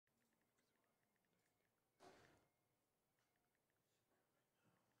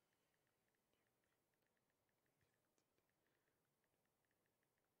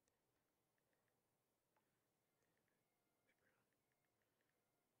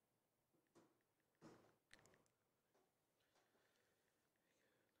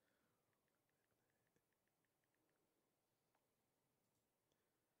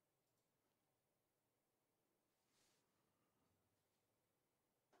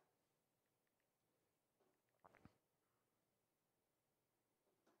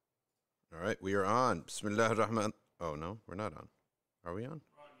All right, we are on. Bismillah ar-Rahman. Oh, no, we're not on. Are we on?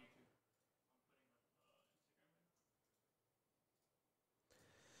 We're on YouTube.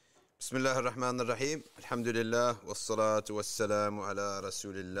 Bismillah ar-Rahman ar-Rahim. Alhamdulillah. Wassalatu wassalamu ala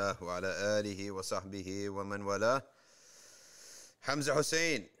Rasulillah wa ala alihi wa sahbihi wa man wala. Hamza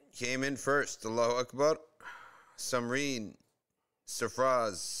Hussein came in first. Allahu Akbar. Samreen,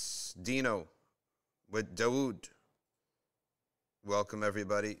 Safraz, Dino with Dawood. Welcome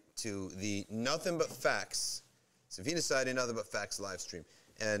everybody to the Nothing But Facts, Safina Society Nothing But Facts live stream.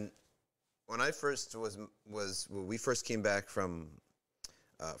 And when I first we first came back from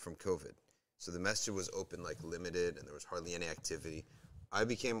COVID, so the masjid was open like limited, and there was hardly any activity. I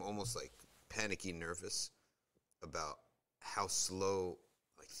became almost like panicky nervous about how slow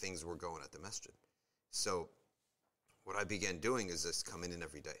like things were going at the masjid. So what I began doing is just coming in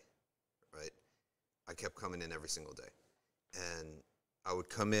every day, right? I kept coming in every single day. And I would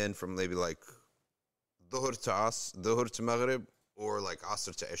come in from maybe like Dhuhr to Maghrib, or like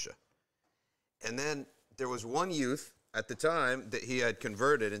Asr to Isha. And then there was one youth at the time that he had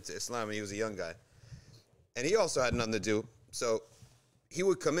converted into Islam, and he was a young guy. And he also had nothing to do. So he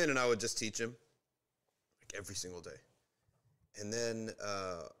would come in and I would just teach him like every single day. And then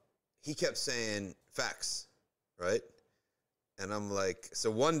he kept saying facts, right? And I'm like, so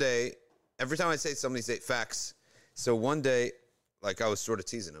one day, every time I say somebody say facts. So one day, like I was sort of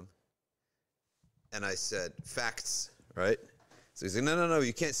teasing him, and I said, facts, right? So he's like, no,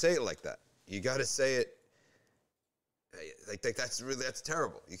 you can't say it like that. You got to say it, like that's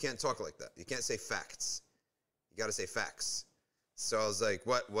terrible. You can't talk like that. You can't say facts. You got to say facts. So I was like,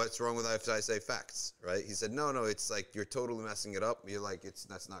 what's wrong with that if I say facts, right? He said, no, it's like you're totally messing it up. You're like,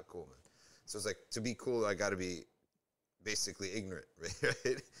 that's not cool, man. So it's like, to be cool, I got to be basically ignorant,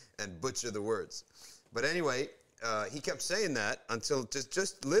 right? And butcher the words. But anyway, he kept saying that until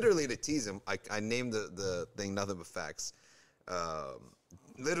just literally to tease him. I named the thing Nothing But Facts,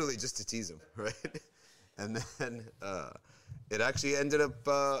 literally just to tease him, right? And then it actually ended up,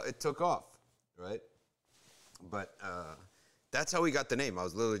 it took off, right? But that's how we got the name. I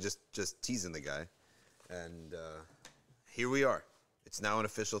was literally just teasing the guy. And here we are. It's now an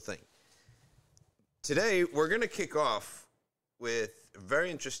official thing. Today, we're going to kick off with a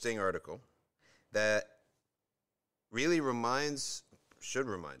very interesting article that really should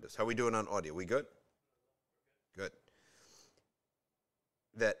remind us. How we doing on audio? We good? Good.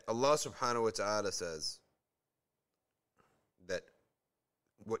 That Allah subhanahu wa ta'ala says that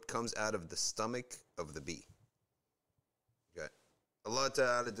what comes out of the stomach of the bee. Okay. Allah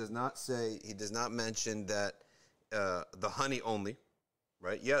ta'ala does not say, He does not mention that the honey only,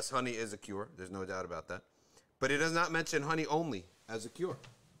 right? Yes, honey is a cure. There's no doubt about that. But He does not mention honey only as a cure.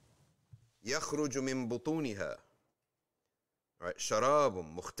 يَخْرُجُ مِن بُطُونِهَا. Right, شراب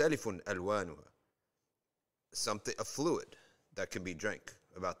مختلف ألوانها. A fluid that can be drank,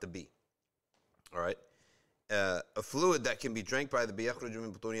 about the bee. All right, a fluid that can be drank by the bee. يخرج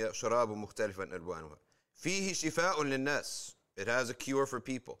من بطونها شراب مختلف ألوانها. فيه شفاء للناس. It has a cure for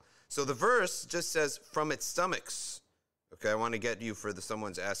people. So the verse just says from its stomachs. Okay, I want to get you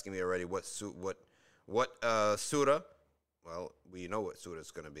someone's asking me already what surah. Well, we know what surah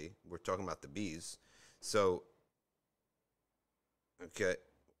is going to be. We're talking about the bees. So. Okay.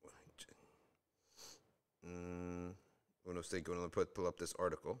 Pull up this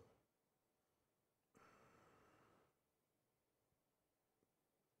article.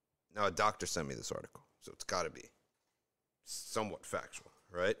 Now, a doctor sent me this article, so it's got to be somewhat factual,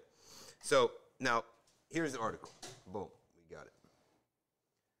 right? So, now, here's the article. Boom, we got it.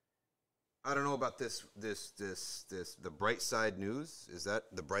 I don't know about this, the Bright Side News. Is that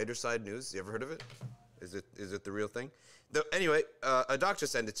the Brighter Side News? You ever heard of it? Is it the real thing? Anyway, a doctor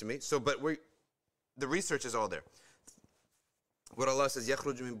sent it to me. So, but the research is all there. What Allah says,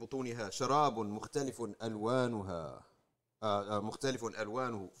 يخرج من بطونها شراب مختلف ألوانها مختلف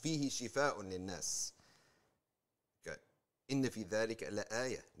ألوانه فيه شفاء للناس. Okay. إن في ذلك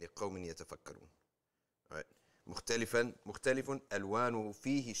لآية لقوم يتفكرون. All right. مختلف ألوانه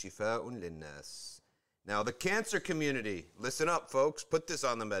فيه شفاء للناس. Now, the cancer community, listen up, folks. Put this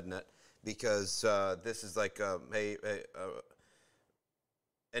on the MedNet. Because this is like, hey,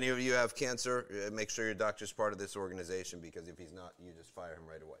 any of you have cancer, make sure your doctor's part of this organization, because if he's not, you just fire him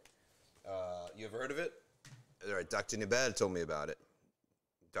right away. You ever heard of it? All right, Dr. Nibad told me about it.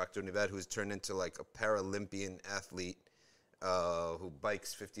 Dr. Nibad, who's turned into like a Paralympian athlete who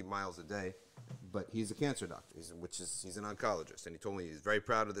bikes 50 miles a day, but he's a cancer doctor, he's an oncologist, and he told me he's very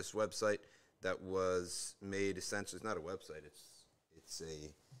proud of this website that was made essentially, it's not a website, it's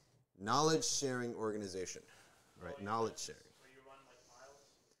a knowledge sharing organization, right? Knowledge sharing. So you run like miles?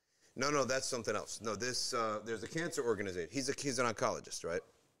 No, that's something else. No, this there's a cancer organization. He's an oncologist, right?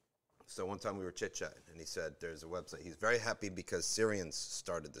 So one time we were chit-chatting, and he said there's a website. He's very happy because Syrians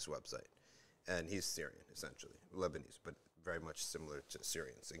started this website. And he's Syrian, essentially, Lebanese, but very much similar to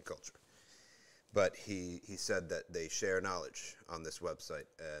Syrians in culture. But he said that they share knowledge on this website.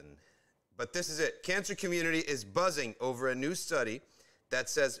 But this is it. Cancer community is buzzing over a new study that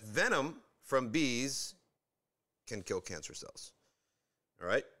says venom from bees can kill cancer cells. All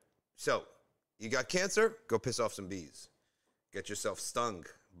right? So, you got cancer? Go piss off some bees. Get yourself stung.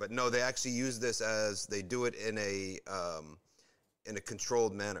 But no, they actually use this as, they do it in a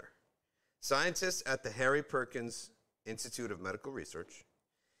controlled manner. Scientists at the Harry Perkins Institute of Medical Research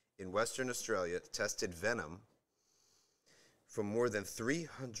in Western Australia tested venom from more than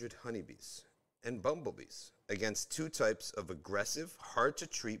 300 honeybees and bumblebees against two types of aggressive,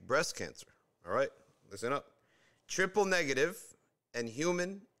 hard-to-treat breast cancer. All right, listen up. Triple negative and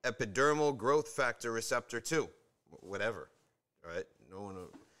human epidermal growth factor receptor 2, whatever. All right,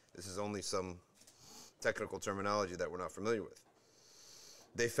 this is only some technical terminology that we're not familiar with.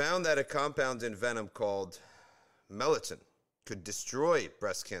 They found that a compound in venom called melatonin could destroy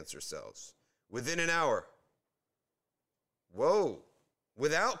breast cancer cells within an hour. Whoa,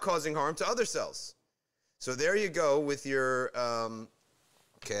 without causing harm to other cells. So there you go with your,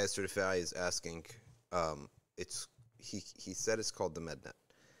 Certified is asking, he said it's called the MedNet.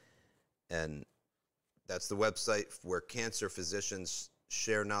 And that's the website where cancer physicians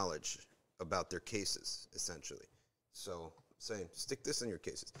share knowledge about their cases, essentially. So saying, stick this in your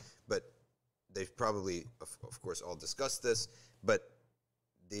cases. But they've probably, of course, all discussed this. But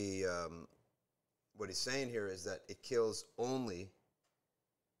what he's saying here is that it kills only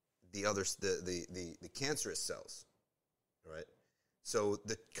the cancerous cells, right? So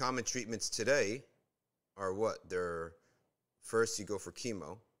the common treatments today are what? They're, first you go for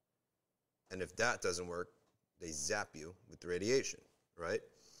chemo, and if that doesn't work, they zap you with the radiation, right?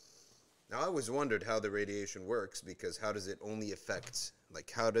 Now, I always wondered how the radiation works, because how does it only affect,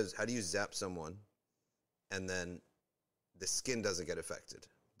 like how do you zap someone and then the skin doesn't get affected,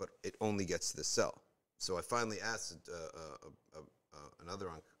 but it only gets to the cell? So I finally asked an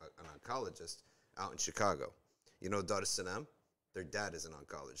oncologist out in Chicago. You know Dar es Salaam? Their dad is an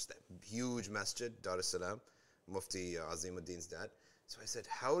oncologist. That huge masjid, Dar es Salaam, Mufti Azimuddin's dad. So I said,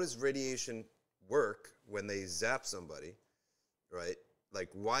 how does radiation work when they zap somebody, right? Like,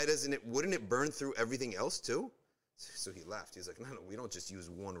 wouldn't it burn through everything else too? So he laughed. He's like, no, we don't just use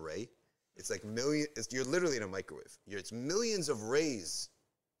one ray. It's like you're literally in a microwave. It's millions of rays,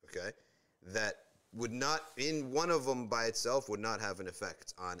 okay, that would not, in one of them by itself, would not have an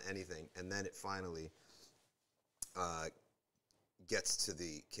effect on anything. And then it finally gets to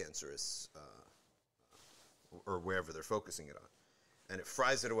the cancerous, or wherever they're focusing it on. And it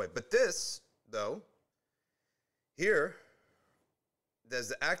fries it away. But this, though, here, there's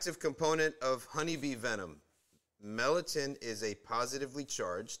the active component of honeybee venom. Melatonin is a positively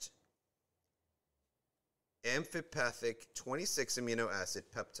charged amphipathic 26 amino acid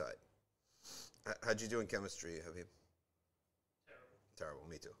peptide. How'd you do in chemistry, Habib? Terrible,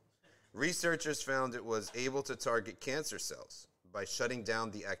 me too. Researchers found it was able to target cancer cells by shutting down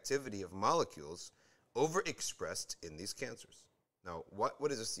the activity of molecules overexpressed in these cancers. Now, what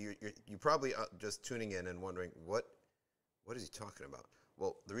is this? You're probably just tuning in and wondering, what is he talking about?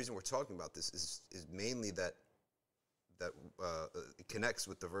 Well, the reason we're talking about this is mainly that it connects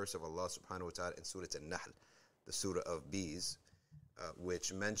with the verse of Allah subhanahu wa ta'ala in Surah An-Nahl, the Surah of bees,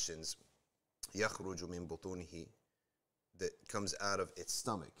 which mentions يَخْرُجُ مِن بُطُونِهِ, that comes out of its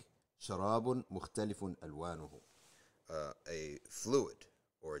stomach, شَرَابٌ مُخْتَلِفٌ أَلْوَانُهُ, a fluid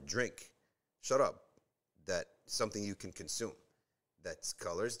or a drink, sharab, that something you can consume, that's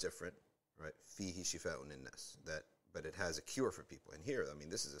color's different, right? فِيهِ شِفَاءٌ لِلنَّاسِ, but it has a cure for people. And here, I mean,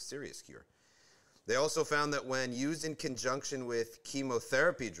 this is a serious cure. They also found that when used in conjunction with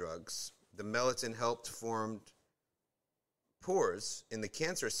chemotherapy drugs, the melatonin helped form pores in the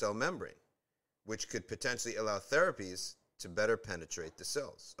cancer cell membrane, which could potentially allow therapies to better penetrate the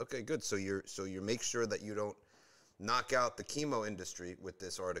cells. Okay, good. So you make sure that you don't knock out the chemo industry with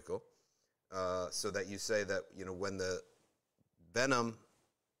this article, so that you say that, when the venom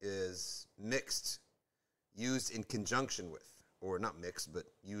is mixed, used in conjunction with, or not mixed, but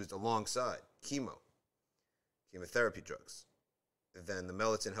used alongside chemotherapy drugs, then the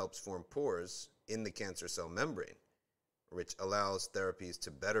melatonin helps form pores in the cancer cell membrane, which allows therapies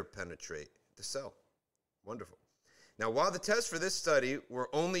to better penetrate the cell. Wonderful. Now, while the tests for this study were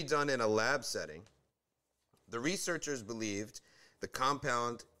only done in a lab setting, the researchers believed the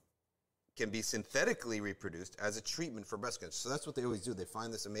compound can be synthetically reproduced as a treatment for breast cancer. So that's what they always do. They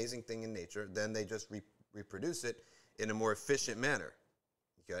find this amazing thing in nature, then they just reproduce it in a more efficient manner.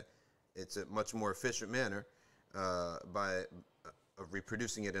 Okay, it's a much more efficient manner of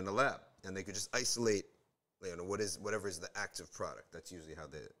reproducing it in a lab, and they could just isolate, whatever is the active product. That's usually how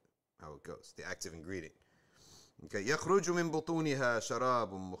it goes, the active ingredient. Okay, يخرج من بطونها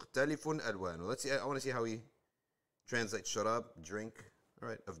شراب مختلف ألوانه. Let's see. I want to see how he translates sharab, drink. All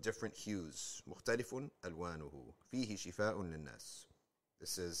right, of different hues. مختلف ألوانه فيه شفاء للناس.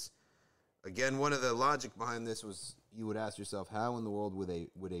 This is, again, one of the logic behind this was you would ask yourself, how in the world would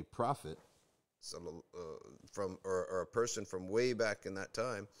a prophet or a person from way back in that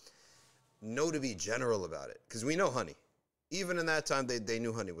time know to be general about it? Because we know honey. Even in that time, they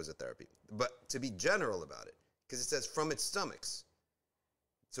knew honey was a therapy. But to be general about it, because it says from its stomachs.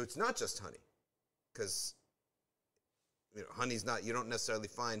 So it's not just honey. Because honey's not, you don't necessarily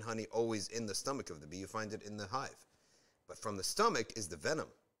find honey always in the stomach of the bee. You find it in the hive. But from the stomach is the venom.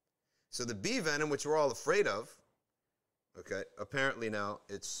 So the bee venom, which we're all afraid of, okay, apparently now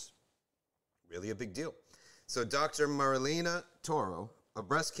it's really a big deal. So Dr. Marilena Toro, a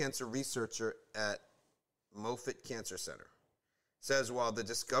breast cancer researcher at Moffitt Cancer Center, says while the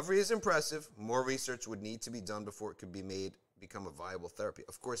discovery is impressive, more research would need to be done before it could become a viable therapy.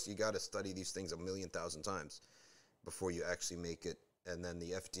 Of course, you got to study these things 1,000,000 times before you actually make it. And then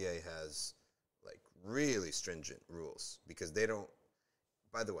the FDA has really stringent rules because they don't.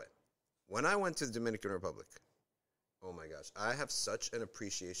 By the way, when I went to the Dominican Republic, oh my gosh, I have such an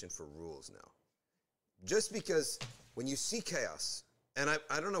appreciation for rules now. Just because when you see chaos, and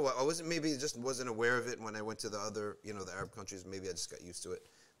I don't know what, maybe just wasn't aware of it when I went to the other, the Arab countries, maybe I just got used to it.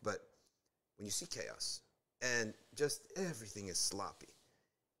 But when you see chaos and just everything is sloppy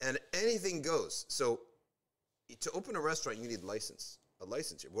and anything goes. So to open a restaurant, you need a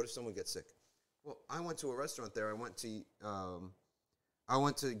licensure. What if someone gets sick? Well, I went to a restaurant there. I went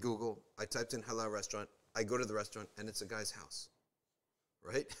to Google. I typed in halal restaurant. I go to the restaurant, and it's a guy's house,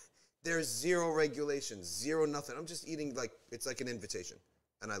 right? There's zero regulations, zero nothing. I'm just eating it's like an invitation,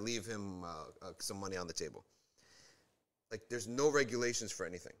 and I leave him some money on the table. There's no regulations for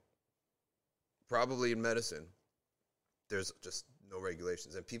anything. Probably in medicine, there's just no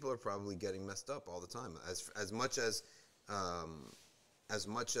regulations, and people are probably getting messed up all the time. As much as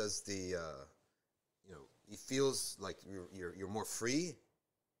the it feels like you're more free,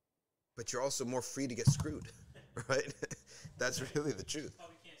 but you're also more free to get screwed, right? That's really the truth.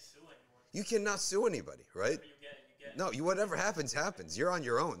 Probably can't sue anyone. You cannot sue anybody, right? Whatever you get. No, whatever happens, happens. You're on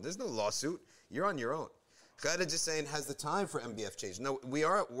your own. There's no lawsuit. You're on your own. Khaida just saying, has the time for NBF changed? No,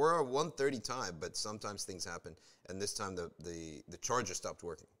 we're at 1:30 time, but sometimes things happen, and this time the charger stopped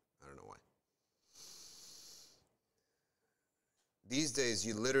working. I don't know why. These days,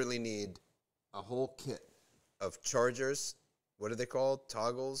 you literally need a whole kit of chargers. What are they called?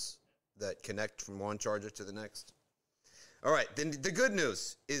 Toggles that connect from one charger to the next. All right, then the good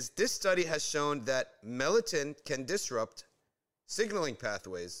news is this study has shown that melatonin can disrupt signaling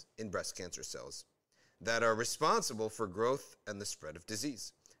pathways in breast cancer cells that are responsible for growth and the spread of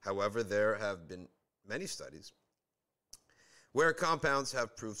disease. However, there have been many studies where compounds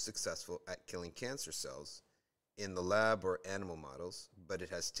have proved successful at killing cancer cells in the lab or animal models, but it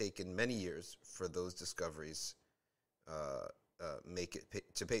has taken many years for those discoveries make it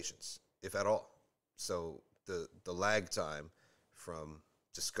to patients, if at all. So the lag time from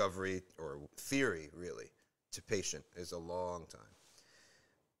discovery or theory, really, to patient is a long time.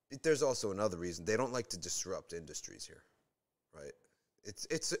 There's also another reason. They don't like to disrupt industries here, right?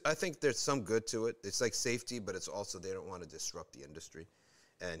 I think there's some good to it. It's like safety, but it's also they don't want to disrupt the industry.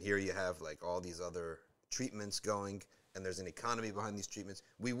 And here you have all these other treatments going, and there's an economy behind these treatments.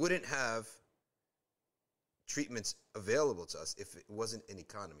 We wouldn't have treatments available to us if it wasn't an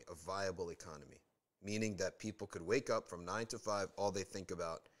economy, a viable economy, meaning that people could wake up from 9 to 5, all they think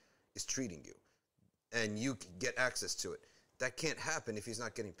about is treating you, and you can get access to it. That can't happen if he's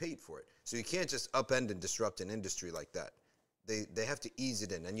not getting paid for it. So you can't just upend and disrupt an industry like that. They have to ease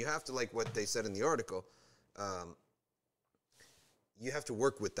it in, and you have to, like what they said in the article, you have to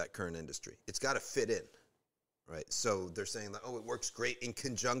work with that current industry. It's got to fit in, right? So they're saying that, it works great in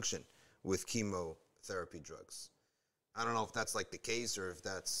conjunction with chemotherapy drugs. I don't know if that's the case or if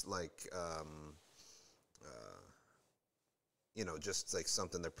that's just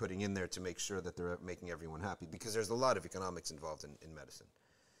something they're putting in there to make sure that they're making everyone happy, because there's a lot of economics involved in medicine.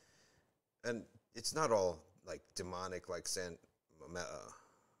 And it's not all demonic,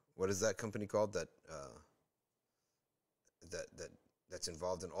 what is that company called that's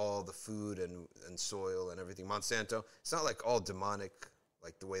involved in all the food and soil and everything? Monsanto. It's not all demonic,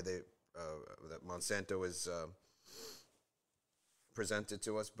 the way they that Monsanto is presented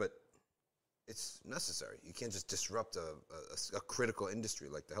to us, but it's necessary. You can't just disrupt a critical industry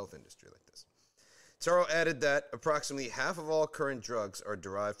like the health industry like this. Taro added that approximately half of all current drugs are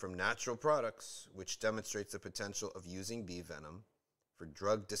derived from natural products, which demonstrates the potential of using bee venom for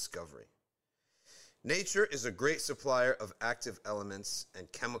drug discovery. Nature is a great supplier of active elements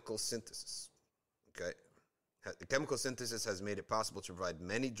and chemical synthesis. Okay? The chemical synthesis has made it possible to provide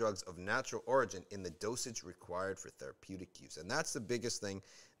many drugs of natural origin in the dosage required for therapeutic use. And that's the biggest thing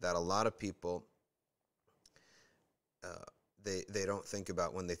that a lot of people they don't think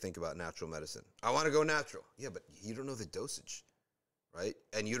about when they think about natural medicine. I want to go natural. Yeah, but you don't know the dosage, right?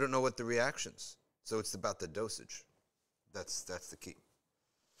 And you don't know what the reactions. So it's about the dosage. That's the key.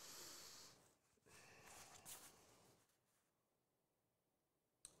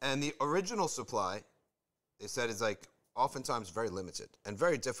 And the original supply, they said, is like oftentimes very limited and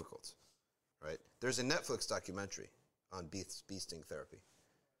very difficult, right? There's a Netflix documentary on bee sting therapy.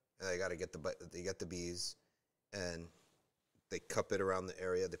 And they got to get the bees, and they cup it around the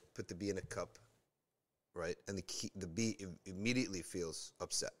area. They put the bee in a cup, right? And the bee immediately feels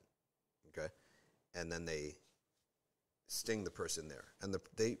upset, okay? And then they sting the person there. And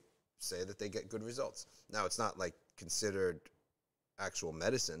they say that they get good results. Now, it's not like considered actual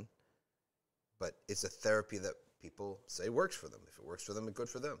medicine, but it's a therapy that people say works for them. If it works for them, it's good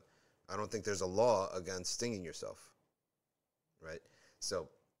for them. I don't think there's a law against stinging yourself, right? So,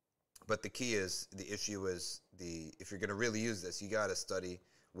 but the key is, the issue is, if you're going to really use this, you got to study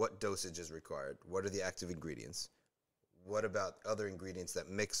what dosage is required. What are the active ingredients? What about other ingredients that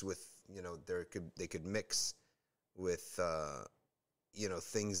mix with, they could mix with,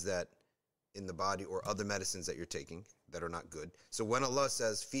 things that in the body or other medicines that you're taking that are not good. So when Allah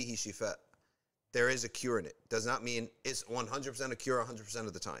says, fihi shifa, there is a cure in it. Does not mean it's 100% a cure 100%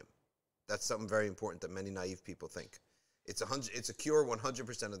 of the time. That's something very important that many naive people think. It's a cure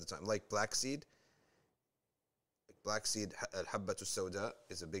 100% of the time. Like black seed, al-habbatu sauda,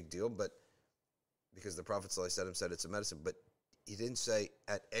 is a big deal, but because the Prophet ﷺ said it's a medicine, but he didn't say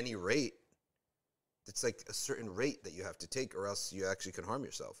at any rate. It's like a certain rate that you have to take, or else you actually can harm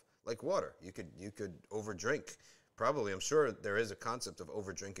yourself. Like water, you could overdrink. Probably, I'm sure there is a concept of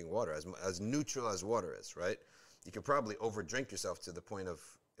overdrinking water, as neutral as water is, right? You could probably overdrink yourself to the point of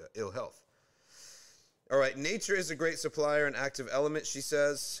ill health. All right, nature is a great supplier and active element, she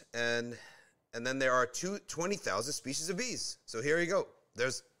says, and then there are 20,000 species of bees. So here you go.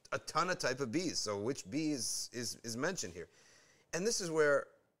 There's a ton of type of bees. So which bee is mentioned here? And this is where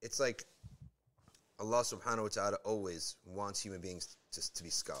it's like Allah subhanahu wa ta'ala always wants human beings to be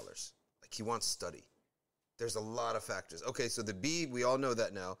scholars. Like he wants study. There's a lot of factors. Okay, so the bee, we all know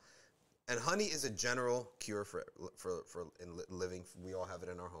that now. And honey is a general cure for living. We all have it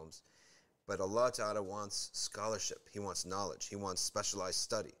in our homes. But Allah Ta'ala wants scholarship. He wants knowledge. He wants specialized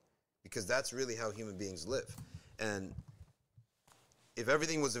study. Because that's really how human beings live. And if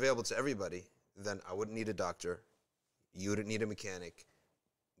everything was available to everybody, then I wouldn't need a doctor. You wouldn't need a mechanic.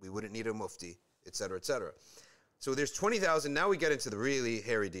 We wouldn't need a mufti, etc., etc. So there's 20,000. Now we get into the really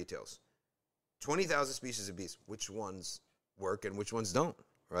hairy details. 20,000 species of bees. Which ones work and which ones don't,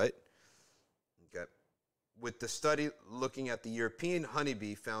 right? Okay. With the study looking at the European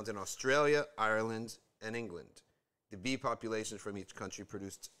honeybee found in Australia, Ireland, and England, the bee populations from each country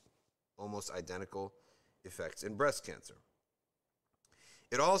produced almost identical effects in breast cancer.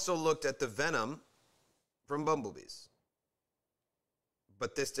 It also looked at the venom from bumblebees,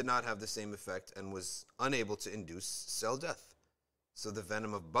 but this did not have the same effect and was unable to induce cell death. So the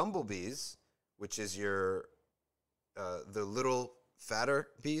venom of bumblebees, which is the little fatter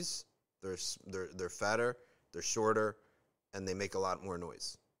bees, they're fatter, they're shorter, and they make a lot more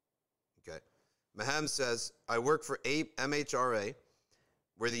noise. Okay. Maham says, I work for MHRA,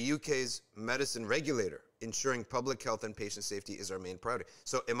 where the UK's medicine regulator, ensuring public health and patient safety is our main priority.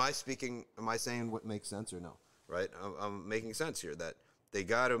 So am I saying what makes sense or no? Right? I'm making sense here that they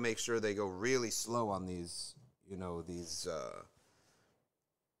got to make sure they go really slow on these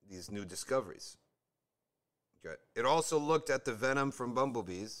new discoveries. Okay. It also looked at the venom from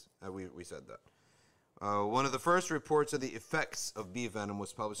bumblebees. We said that. One of the first reports of the effects of bee venom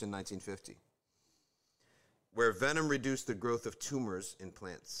was published in 1950, where venom reduced the growth of tumors in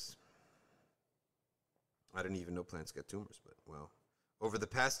plants. I didn't even know plants get tumors, but well. Over the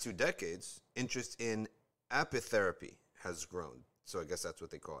past 2 decades, interest in apitherapy has grown. So I guess that's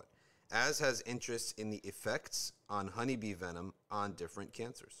what they call it. As has interest in the effects on honeybee venom on different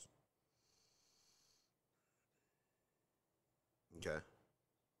cancers. Okay.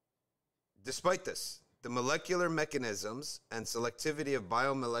 Despite this, The molecular mechanisms and selectivity of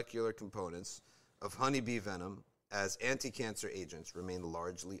biomolecular components of honeybee venom as anti-cancer agents remain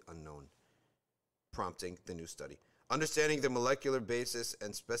largely unknown, prompting the new study. Understanding the molecular basis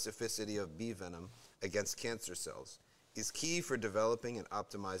and specificity of bee venom against cancer cells is key for developing and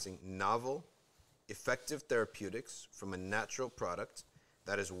optimizing novel, effective therapeutics from a natural product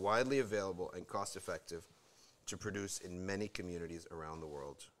that is widely available and cost-effective to produce in many communities around the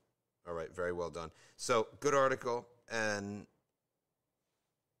world. All right, very well done. So, good article and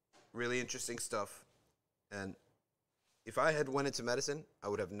really interesting stuff. And if I had went into medicine, I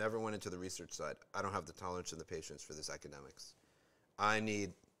would have never went into the research side. I don't have the tolerance and the patience for this academics. I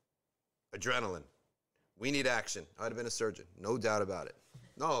need adrenaline. We need action. I'd have been a surgeon, no doubt about it.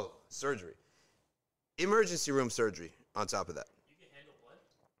 No, surgery. Emergency room surgery on top of that. You can handle blood?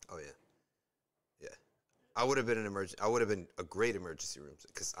 Oh, yeah. Yeah. I would have been a great emergency room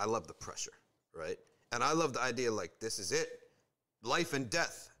because I love the pressure, right? And I love the idea like this is it, life and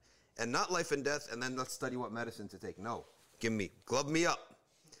death. And not life and death, and then let's study what medicine to take. No, glove me up,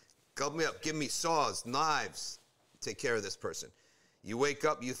 give me saws, knives, take care of this person. You wake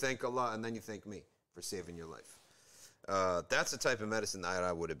up, you thank Allah, and then you thank me for saving your life. That's the type of medicine that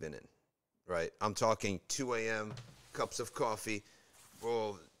I would have been in, right? I'm talking 2 a.m., cups of coffee,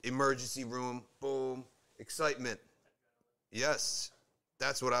 oh, emergency room, boom, excitement. Yes,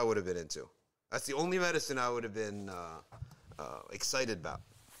 that's what I would have been into. That's the only medicine I would have been excited about.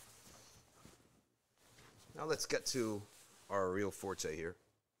 Now let's get to our real forte here.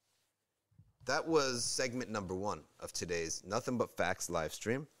 That was segment number 1 of today's Nothing But Facts live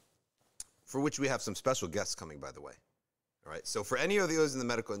stream, for which we have some special guests coming, by the way. All right, so for any of those in the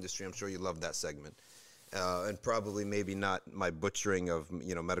medical industry, I'm sure you love that segment, and probably maybe not my butchering of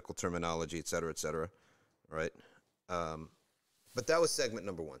medical terminology, et cetera, right? But that was segment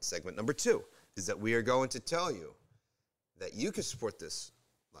number 1. Segment number 2 is that we are going to tell you that you can support this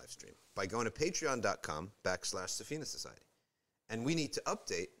live stream by going to patreon.com/Safina Society. And we need to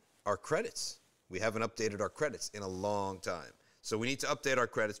update our credits. We haven't updated our credits in a long time. So we need to update our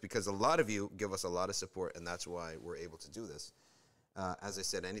credits because a lot of you give us a lot of support, and that's why we're able to do this. As I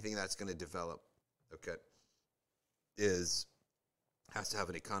said, anything that's going to develop, okay, has to have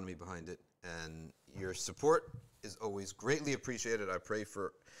an economy behind it. And your support is always greatly appreciated. I pray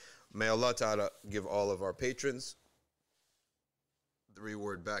may Allah Ta'ala give all of our patrons the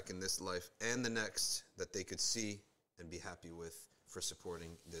reward back in this life and the next that they could see and be happy with for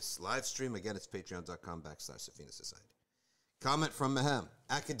supporting this live stream. Again, it's patreon.com/Safina Society. Comment from Mahem.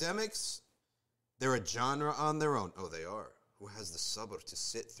 Academics, they're a genre on their own. Oh, they are. Who has the sabr to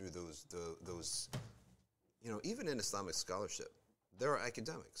sit through those even in Islamic scholarship, there are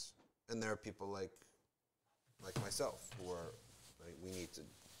academics. And there are people like myself who are, like, we need to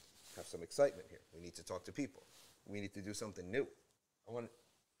have some excitement here. We need to talk to people. We need to do something new.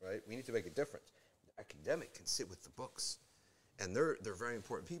 We need to make a difference. The academic can sit with the books, and they're very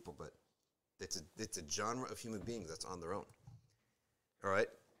important people, but it's a genre of human beings that's on their own. All right?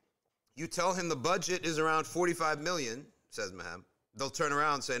 You tell him the budget is around 45 million, says Maham. They'll turn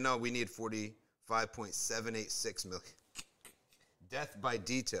around and say, no, we need 45.786 million. Death by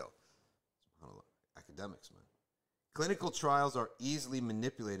detail. Academics, man. Clinical trials are easily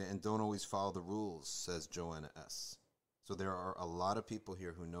manipulated and don't always follow the rules, says Joanna S. So there are a lot of people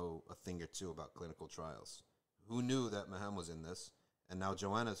here who know a thing or two about clinical trials. Who knew that Maham was in this? And now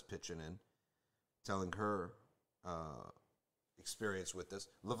Joanna's pitching in, telling her experience with this.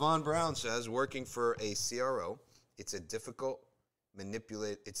 Levon Brown says, working for a CRO, it's difficult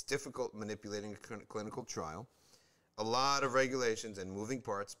manipulating a clinical trial. A lot of regulations and moving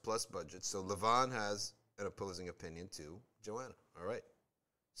parts plus budgets. So Levon has an opposing opinion to Joanna. All right.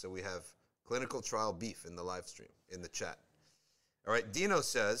 So we have clinical trial beef in the live stream, in the chat. All right. Dino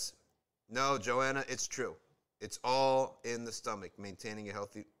says, no, Joanna, it's true. It's all in the stomach. Maintaining a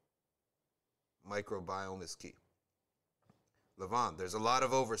healthy microbiome is key. Levon, there's a lot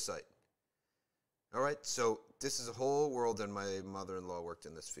of oversight. All right. So this is a whole world, and my mother-in-law worked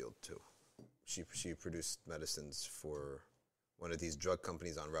in this field too. She produced medicines for one of these drug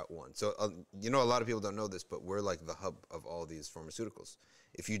companies on Route 1. So, a lot of people don't know this, but we're like the hub of all these pharmaceuticals.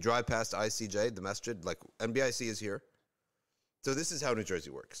 If you drive past ICJ, the masjid, like NBIC is here. So this is how New Jersey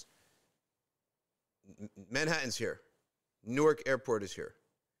works. Manhattan's here. Newark Airport is here.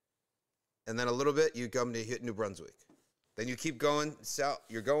 And then a little bit, you come to hit New Brunswick. Then you keep going south.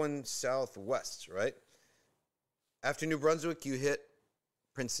 You're going southwest, right? After New Brunswick, you hit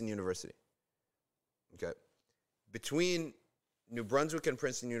Princeton University. Okay. Between New Brunswick and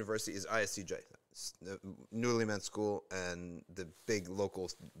Princeton University is ISCJ. Newly Meant School and the big local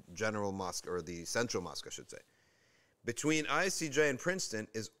general mosque, or the central mosque, I should say. Between ISCJ and Princeton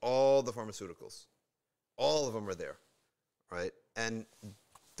is all the pharmaceuticals. All of them are there, right? And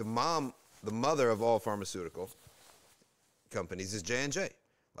the mother of all pharmaceutical companies is J&J.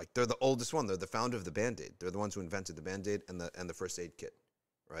 Like, they're the oldest one. They're the founder of the Band-Aid. They're the ones who invented the Band-Aid and the first aid kit,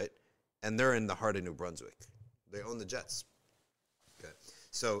 right? And they're in the heart of New Brunswick. They own the jets. Okay,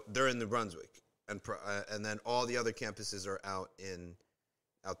 so they're in New Brunswick, and then all the other campuses are out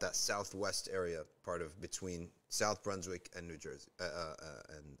that southwest area, part of between South Brunswick and New Jersey,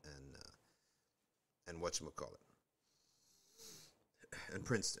 and whatchamacallit, and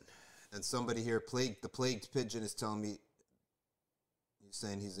Princeton. And somebody here, the plagued pigeon, is telling me, he's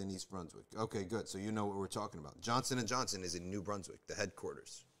saying he's in East Brunswick. Okay, good. So you know what we're talking about. Johnson & Johnson is in New Brunswick, the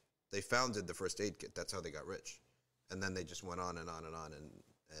headquarters. They founded the first aid kit. That's how they got rich. And then they just went on and on and on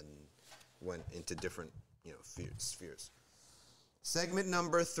and went into different, spheres. Segment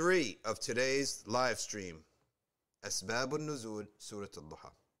number 3 of today's live stream, Asbab al-Nuzul, Surah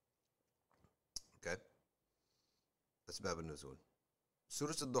al-Dhuha. Okay? Asbab al-Nuzul.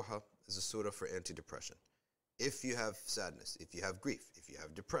 Surah al-Dhuha is a surah for anti-depression. If you have sadness, if you have grief, if you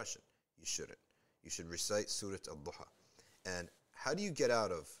have depression, you shouldn't. You should recite Surah al-Dhuha. And how do you get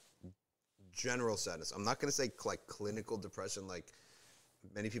out of general sadness? I'm not going to say like clinical depression. Like,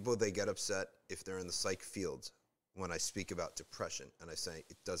 many people, they get upset if they're in the psych field when I speak about depression, and I say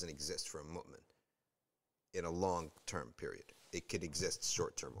it doesn't exist for a mu'min in a long-term period. It could exist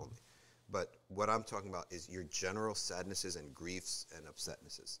short-term only. But what I'm talking about is your general sadnesses and griefs and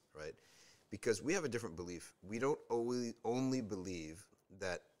upsetnesses, right? Because we have a different belief. We don't only believe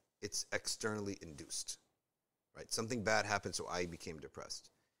that it's externally induced, right? Something bad happened, so I became depressed.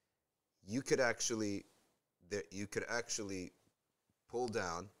 You could actually pull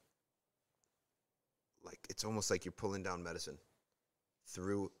down, like, it's almost like you're pulling down medicine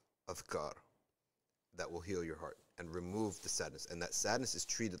through adhkar that will heal your heart and remove the sadness. And that sadness is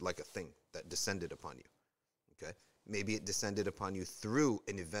treated like a thing that descended upon you. Okay? Maybe it descended upon you through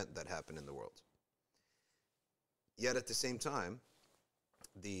an event that happened in the world. Yet at the same time,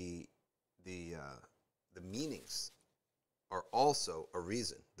 the meanings are also a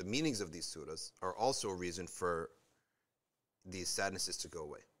reason. The meanings of these surahs are also a reason for these sadnesses to go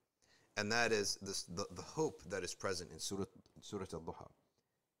away. And that is the hope that is present in Surah al-Dhuha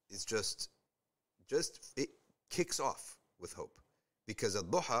is just it kicks off with hope, because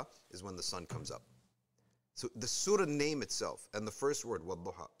ad-Dhuha is when the sun comes up. So the surah name itself and the first word,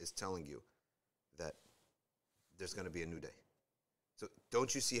 wad-Dhuha, is telling you that there's going to be a new day. So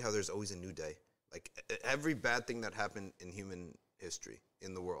don't you see how there's always a new day? Like, every bad thing that happened in human history,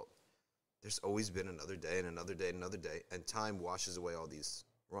 in the world, there's always been another day and another day and another day, and time washes away all these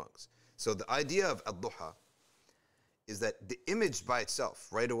wrongs. So the idea of ad-Dhuha is that the image by itself,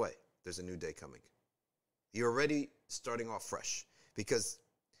 right away, there's a new day coming. You're already starting off fresh, because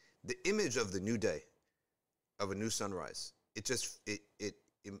the image of the new day, of a new sunrise, it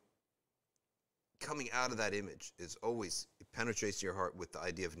coming out of that image is always, it penetrates your heart with the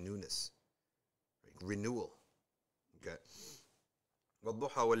idea of newness, right? Renewal. Okay.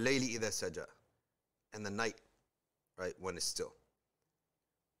 وَالضُّحَى وَاللَّيْلِ إِذَا سَجَى, and the night, right, when it's still.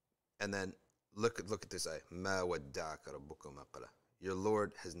 And then look at this ayah. مَا وَدَّعَكَ رَبُّكَ مَا قَلَى. Your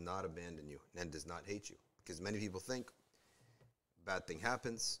Lord has not abandoned you and does not hate you. Because many people think, bad thing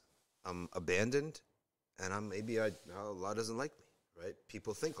happens, I'm abandoned, and Allah doesn't like me, right?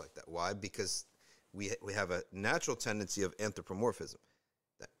 People think like that. Why? Because we have a natural tendency of anthropomorphism.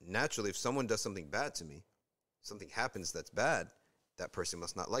 That naturally, if someone does something bad to me, something happens that's bad, that person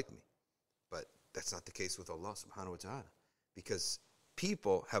must not like me. But that's not the case with Allah subhanahu wa ta'ala. Because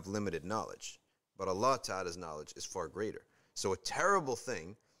people have limited knowledge, but Allah ta'ala's knowledge is far greater. So a terrible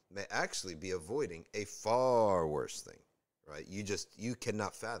thing may actually be avoiding a far worse thing, right? You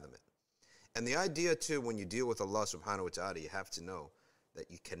cannot fathom it. And the idea too, when you deal with Allah subhanahu wa ta'ala, you have to know that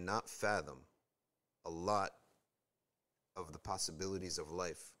you cannot fathom a lot of the possibilities of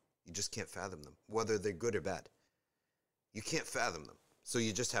life. You just can't fathom them, whether they're good or bad. You can't fathom them. So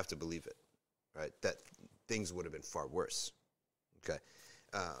you just have to believe it, right? That things would have been far worse. Okay.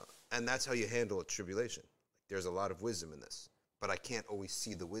 And that's how you handle a tribulation. There's a lot of wisdom in this, but I can't always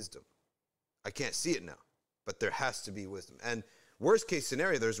see the wisdom. I can't see it now, but there has to be wisdom. And worst case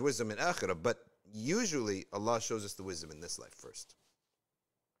scenario, there's wisdom in akhirah, but usually Allah shows us the wisdom in this life first,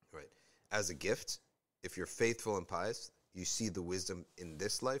 right? As a gift, if you're faithful and pious, you see the wisdom in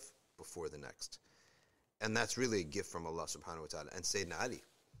this life before the next. And that's really a gift from Allah subhanahu wa ta'ala. And Sayyidina Ali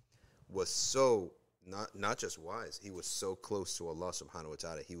was so not just wise, he was so close to Allah subhanahu wa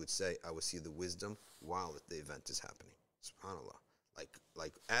ta'ala. He would say, I will see the wisdom while the event is happening. SubhanAllah.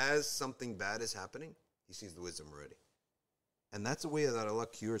 Like as something bad is happening, he sees the wisdom already. And that's a way that Allah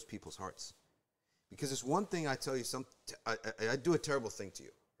cures people's hearts. Because it's one thing I tell you, I do a terrible thing to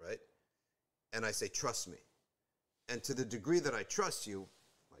you, right? And I say, trust me. And to the degree that I trust you,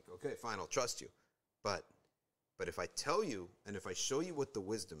 like, okay, fine, I'll trust you. But if I tell you and if I show you what the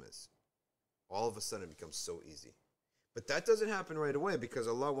wisdom is, all of a sudden it becomes so easy. But that doesn't happen right away because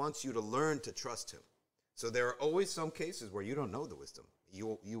Allah wants you to learn to trust him. So there are always some cases where you don't know the wisdom.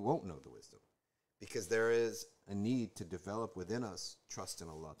 You won't know the wisdom. Because there is a need to develop within us trust in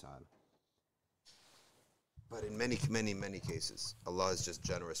Allah Ta'ala. But in many, many, many cases, Allah is just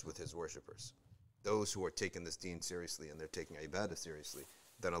generous with his worshippers. Those who are taking this deen seriously and they're taking ibadah seriously,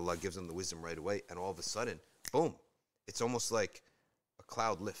 then Allah gives them the wisdom right away. And all of a sudden, boom, it's almost like a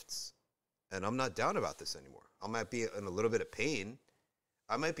cloud lifts. And I'm not down about this anymore. I might be in a little bit of pain.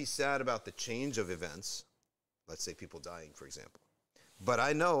 I might be sad about the change of events. Let's say people dying, for example. But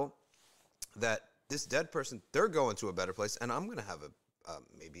I know that this dead person, they're going to a better place, and I'm going to have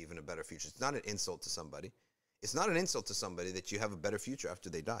maybe even a better future. It's not an insult to somebody. It's not an insult to somebody that you have a better future after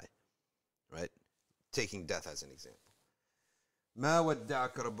they die, right? Taking death as an example. مَا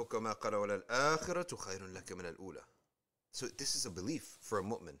وَدَّعَكَ رَبُّكَ مَا قَلَى وَلَلْآخِرَةُ خَيْرٌ لَكَ مِنَ الْأُولَى. So this is a belief for a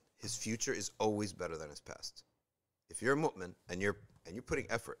mu'min. His future is always better than his past. If you're a mu'min and you're putting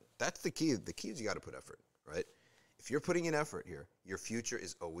effort, that's the key. The key is you got to put effort, right? If you're putting in effort here, your future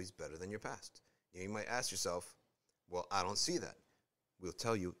is always better than your past. You might ask yourself, well, I don't see that. We'll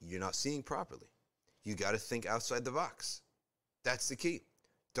tell you, you're not seeing properly. You got to think outside the box. That's the key.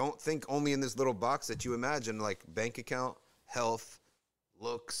 Don't think only in this little box that you imagine, like bank account, health,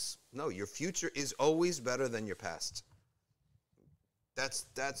 looks. No, your future is always better than your past.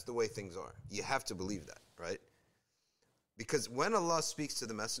 That's the way things are. You have to believe that, right? Because when Allah speaks to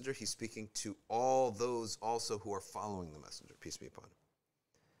the messenger, he's speaking to all those also who are following the messenger, peace be upon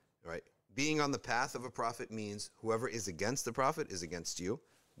him, right? Being on the path of a prophet means whoever is against the prophet is against you.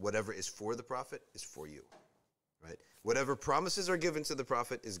 Whatever is for the prophet is for you, right? Whatever promises are given to the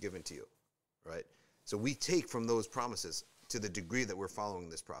prophet is given to you, right? So we take from those promises to the degree that we're following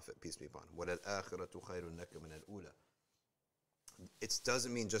this prophet, peace be upon him. It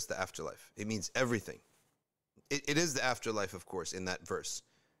doesn't mean just the afterlife. It means everything. It is the afterlife, of course, in that verse,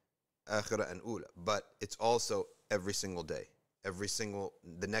 akhirah and ula, but it's also every single day.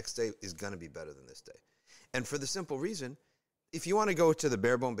 The next day is going to be better than this day. And for the simple reason, if you want to go to the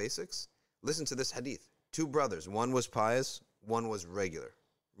bare bone basics, listen to this hadith. Two brothers, one was pious, one was regular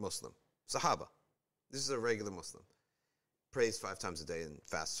Muslim. Sahaba. This is a regular Muslim. Prays 5 times a day and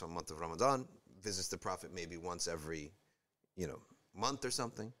fasts for a month of Ramadan, visits the Prophet maybe once every, month or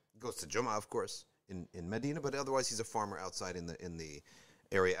something. Goes to Jummah, of course, in Medina, but otherwise he's a farmer outside in the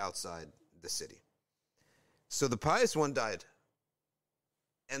area outside the city. So the pious one died.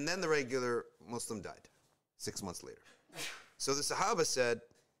 And then the regular Muslim died 6 months later. So the Sahaba said,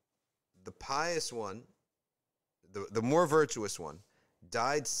 the pious one, the more virtuous one,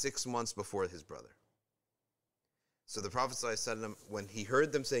 died 6 months before his brother. So the Prophet ﷺ, when he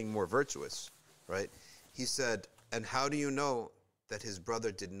heard them saying more virtuous, right, he said, and how do you know that his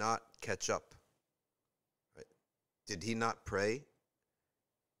brother did not catch up? Right? Did he not pray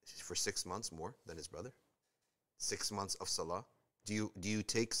for 6 months more than his brother? 6 months of salah? Do you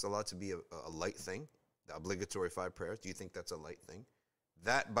take salah to be a light thing? The obligatory 5 prayers? Do you think that's a light thing?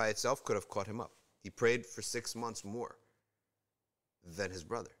 That by itself could have caught him up. He prayed for 6 months more than his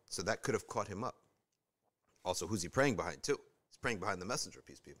brother. So that could have caught him up. Also, who's he praying behind too? He's praying behind the messenger,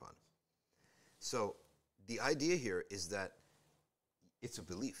 peace be upon him. So the idea here is that it's a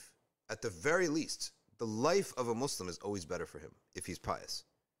belief. At the very least, the life of a Muslim is always better for him if he's pious.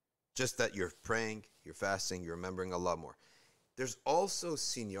 Just that you're praying, you're fasting, you're remembering Allah more. There's also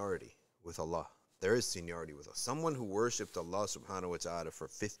seniority with Allah. There is seniority with us. Someone who worshipped Allah subhanahu wa ta'ala for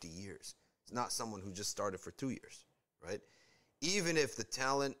 50 years is not someone who just started for 2 years, right? Even if the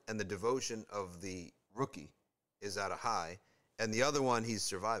talent and the devotion of the rookie is at a high and the other one he's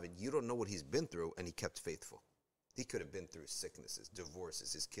surviving, you don't know what he's been through, and he kept faithful. He could have been through sicknesses,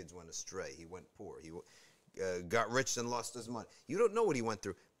 divorces, his kids went astray, he went poor, he got rich and lost his money. You don't know what he went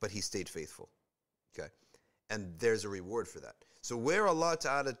through, but he stayed faithful, okay? And there's a reward for that. So where Allah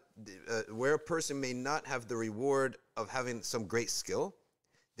Ta'ala, where a person may not have the reward of having some great skill,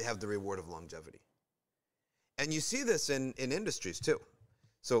 they have the reward of longevity. And you see this in industries too.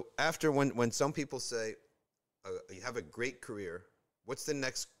 So after when some people say, you have a great career, what's the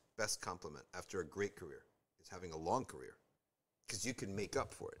next best compliment after a great career? It's having a long career. Because you can make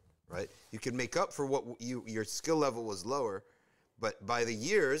up for it, right? You can make up for what your skill level was lower, but by the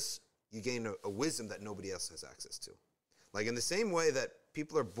years, you gain a wisdom that nobody else has access to. Like in the same way that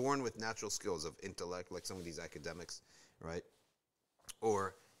people are born with natural skills of intellect, like some of these academics, right?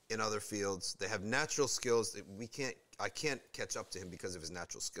 Or in other fields, they have natural skills that I can't catch up to him because of his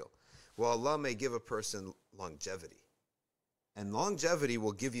natural skill. Well, Allah may give a person longevity. And longevity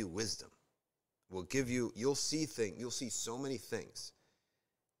will give you wisdom. You'll see so many things.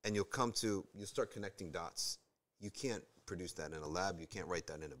 And you'll start connecting dots. You can't produce that in a lab. You can't write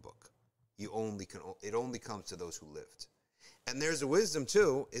that in a book. It only comes to those who lived. And there's a wisdom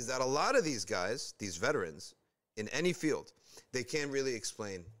too, is that a lot of these guys, these veterans, in any field, they can't really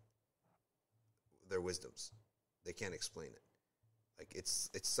explain their wisdoms. They can't explain it. Like it's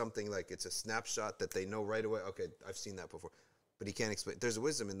something like it's a snapshot that they know right away. Okay, I've seen that before. But he can't explain. There's a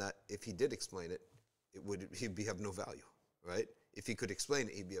wisdom in that if he did explain it, he'd have no value, right? If he could explain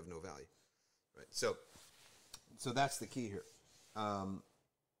it, he'd be of no value, right? So that's the key here.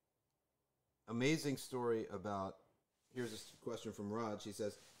 Amazing story about. Here's a question from Raj. He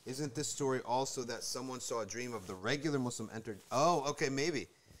says, "Isn't this story also that someone saw a dream of the regular Muslim entered?" Oh, okay, maybe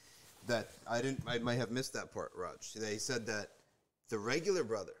that I might have missed that part, Raj. He said that the regular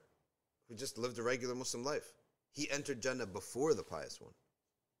brother who just lived a regular Muslim life, he entered Jannah before the pious one.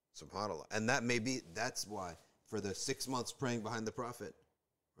 SubhanAllah. And that's why, for the 6 months praying behind the Prophet,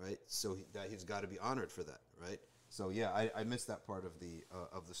 right? So he's got to be honored for that, right? So yeah, I missed that part of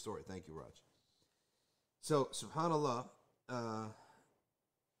the story. Thank you, Raj. So, SubhanAllah,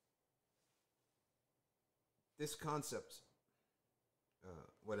 this concept,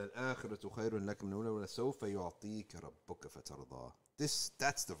 وَلَلْآخِرَةُ خَيْرٌ لَكَ مِنَ الْأُولَى وَلَسَوْفَ يُعْطِيكَ رَبُّكَ فَتَرْضَىٰ.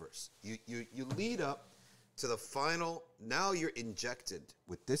 That's the verse. You lead up to the final. Now you're injected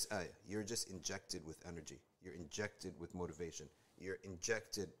with this ayah. You're just injected with energy. You're injected with motivation. You're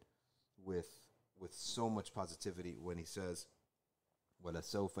injected with so much positivity when he says,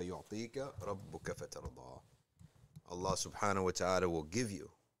 وَلَسَوْفَ يُعْطِيكَ رَبُّكَ فَتَرْضَىٰ. Allah subhanahu wa ta'ala will give you.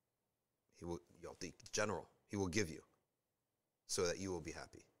 He will, general, he will give you so that you will be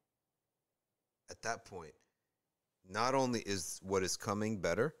happy. At that point, not only is what is coming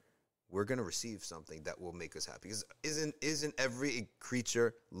better, we're going to receive something that will make us happy. Because isn't every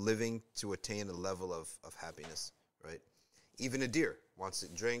creature living to attain a level of happiness, right? Even a deer wants to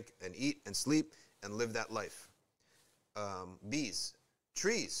drink and eat and sleep and live that life. Bees,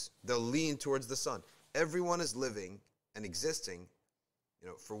 trees, they'll lean towards the sun. Everyone is living and existing,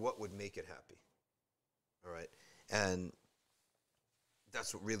 for what would make it happy. All right? And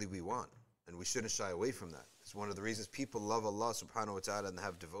that's what really we want. And we shouldn't shy away from that. It's one of the reasons people love Allah subhanahu wa ta'ala and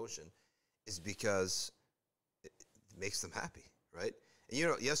have devotion is because it makes them happy, right?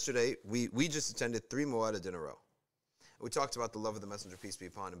 And yesterday we just attended 3 Mu'adad in a row. We talked about the love of the Messenger, peace be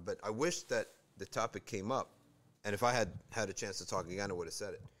upon him, but I wish that the topic came up, and if I had had a chance to talk again, I would have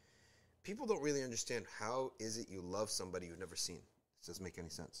said it. People don't really understand how is it you love somebody you've never seen. It doesn't make any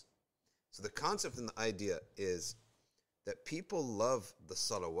sense. So the concept and the idea is that people love the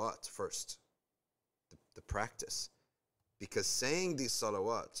salawat first, the practice. Because saying these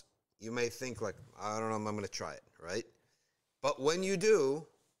salawat, you may think like, I don't know, I'm going to try it, right? But when you do,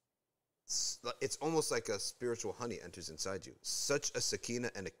 it's almost like a spiritual honey enters inside you. Such a sakina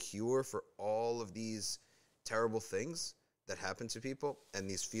and a cure for all of these terrible things that happen to people and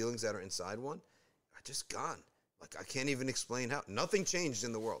these feelings that are inside one are just gone. Like I can't even explain how. Nothing changed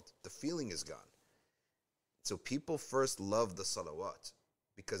in the world. The feeling is gone. So people first love the salawat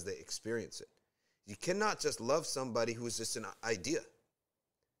because they experience it. You cannot just love somebody who is just an idea.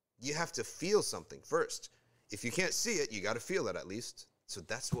 You have to feel something first. If you can't see it, you got to feel it at least. So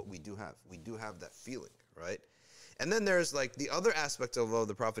that's what we do have. We do have that feeling, right? And then there's like the other aspect of love of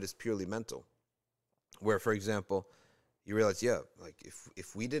the Prophet is purely mental. Where, for example, you realize, like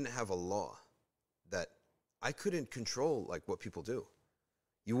if we didn't have a law that I couldn't control like what people do.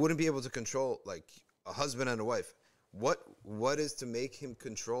 You wouldn't be able to control like a husband and a wife. What is to make him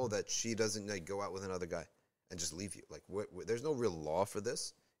control that she doesn't like go out with another guy and just leave you? Like there's no real law for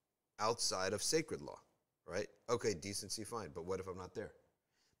this outside of sacred law, right? Okay, decency, fine, but what if I'm not there?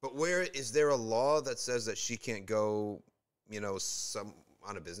 But where is there a law that says that she can't go,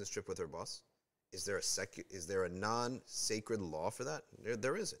 on a business trip with her boss? Is there a non-sacred law for that?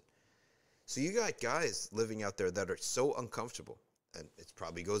 There isn't. So you got guys living out there that are so uncomfortable, and it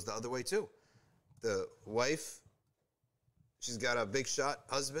probably goes the other way too. The wife, she's got a big shot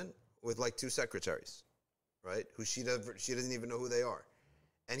husband with like 2 secretaries, right? Who she doesn't even know who they are,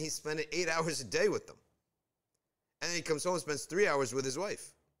 and he's spending 8 hours a day with them, and then he comes home and spends 3 hours with his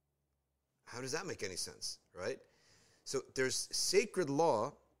wife. How does that make any sense, right? So there's sacred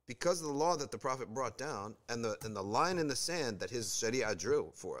law because of the law that the Prophet brought down and the line in the sand that his Sharia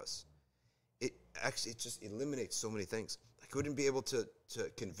drew for us, it just eliminates so many things. I couldn't be able to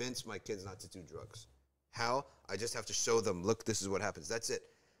convince my kids not to do drugs. How? I just have to show them, look, this is what happens. That's it.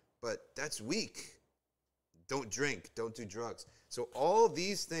 But that's weak. Don't drink. Don't do drugs. So all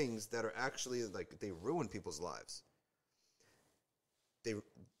these things that are actually like, they ruin people's lives. They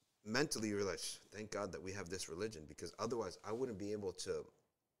mentally realize, thank God that we have this religion, because otherwise I wouldn't be able to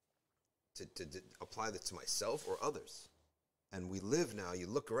apply this to myself or others. And we live now, you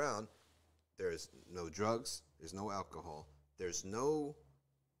look around, there's no drugs, there's no alcohol, there's no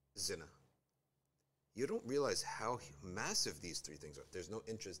zina. You don't realize how massive these three things are. There's no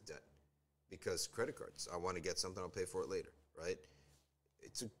interest debt, because credit cards, I want to get something, I'll pay for it later, right?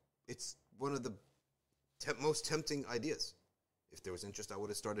 It's one of the most tempting ideas. If there was interest, I would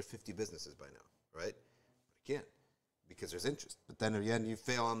have started 50 businesses by now, right? But I can't, because there's interest. But then again, you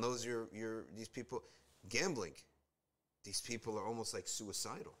fail on those, these people, gambling, these people are almost like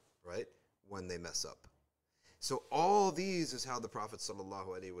suicidal, right? When they mess up. So all these is how the Prophet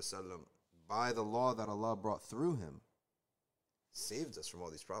ﷺ, by the law that Allah brought through him, saved us from all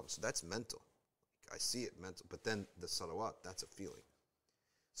these problems. So that's mental. I see it mental. But then the salawat, that's a feeling.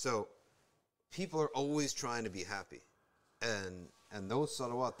 So people are always trying to be happy. And those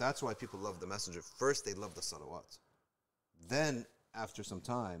salawat, that's why people love the Messenger. First, they love the salawat. Then, after some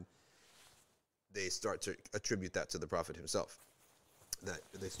time, they start to attribute that to the Prophet himself. That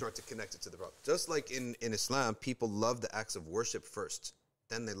they start to connect it to the Prophet. Just like in Islam, people love the acts of worship first.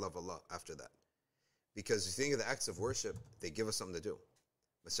 Then they love Allah after that. Because you think of the acts of worship, they give us something to do.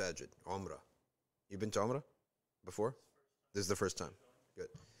 Masajid, Umrah. You've been to Umrah before? This is the first time. Good.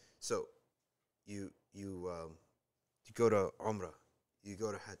 So, you go to Umrah, you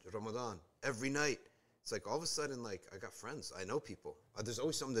go to Hajj, Ramadan, every night. It's like all of a sudden, like, I got friends, I know people. There's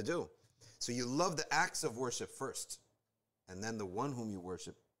always something to do. So you love the acts of worship first. And then the one whom you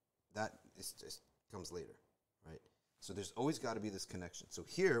worship, that just comes later, right? So there's always got to be this connection. So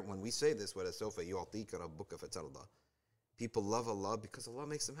here, when we say this, وَلَسَوْفَ يُعْطِيكَ رَبُّكَ فَتَرْضَى, people love Allah because Allah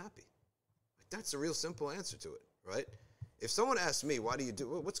makes them happy. Like, that's a real simple answer to it, right? If someone asks me, why do you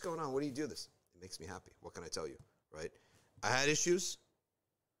do, what's going on? Why do you do this? It makes me happy. What can I tell you? Right? I had issues.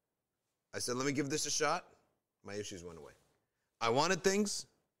 I said, let me give this a shot. My issues went away. I wanted things.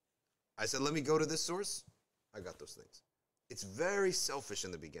 I said, let me go to this source. I got those things. It's very selfish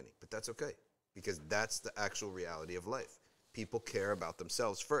in the beginning, but that's okay, because that's the actual reality of life. People care about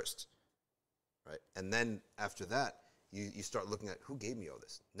themselves first, right? And then after that, you start looking at, who gave me all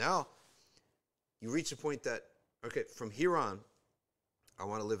this? Now, you reach a point that, okay, from here on, I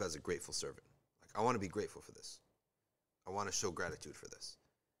want to live as a grateful servant. Like, I want to be grateful for this. I want to show gratitude for this.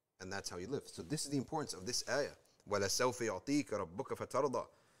 And that's how you live. So this is the importance of this ayah. وَلَسَوْفَ يُعْطِيكَ رَبُّكَ فَتَرْضَى.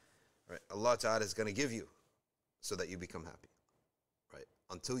 Right? Allah Ta'ala is going to give you so that you become happy. Right?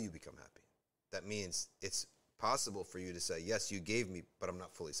 Until you become happy. That means it's possible for you to say, yes, you gave me, but I'm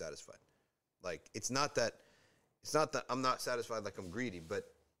not fully satisfied. Like, it's not that I'm not satisfied, like I'm greedy, but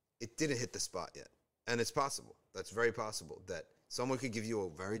it didn't hit the spot yet. And it's possible. That's very possible that someone could give you a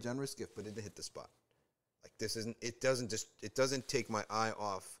very generous gift, but it didn't hit the spot. Like, it doesn't take my eye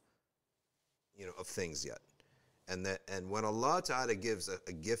off, of things yet. And when Allah Ta'ala gives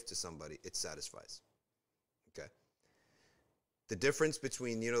a gift to somebody, it satisfies. Okay. The difference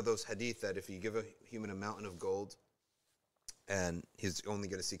between, those hadith that if you give a human a mountain of gold and he's only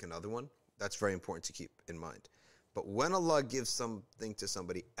going to seek another one, that's very important to keep in mind. But when Allah gives something to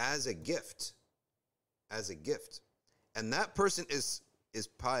somebody as a gift, and that person is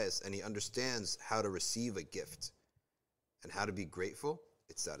pious and he understands how to receive a gift and how to be grateful,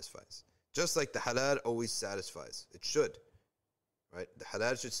 it satisfies. Just like the halal always satisfies. It should. Right? The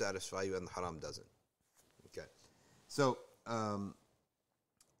halal should satisfy you and the haram doesn't. Okay. So,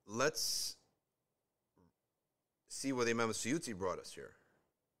 let's see what Imam Suyuti brought us here.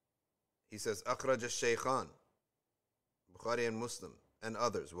 He says, أخرج الشيخان, Bukhari and Muslim, and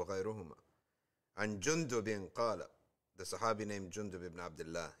others, وغيرهما, عن جندب قال, the Sahabi named Jundub ibn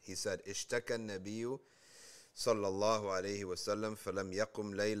Abdullah, he said, اشتكى النبي صلى الله عليه وسلم فلم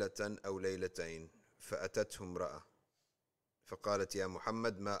يقم ليلة أو ليلتين فأتته امرأة فقالت يا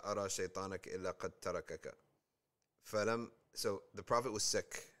محمد ما أرى شيطانك إلا قد تركك. So the Prophet was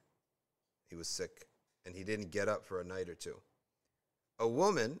sick. He was sick. And he didn't get up for a night or two. A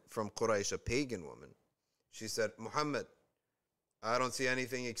woman from Quraysh, a pagan woman, she said, Muhammad, I don't see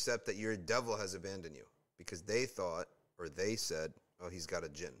anything except that your devil has abandoned you. Because they thought, or they said, oh, he's got a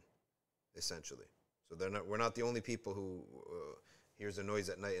jinn, essentially. So we're not the only people who hears a noise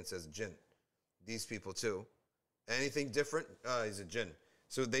at night and says jinn. These people too. Anything different? He's a jinn.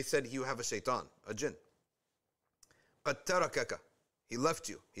 So they said, you have a shaitan, a jinn. قَدْ تَرَكَكَ. He left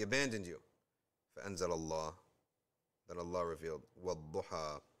you. He abandoned you. فَأَنزَلَ اللَّهِ. Then Allah revealed,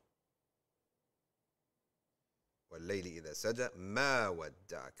 وَالضُّحَى وَاللَّيْلِ إِذَا سَجَى مَا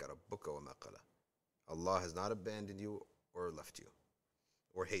وَدَّعَكَ رَبُّكَ وَمَا قَلَى. Allah has not abandoned you or left you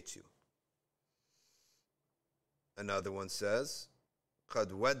or hates you. Another one says,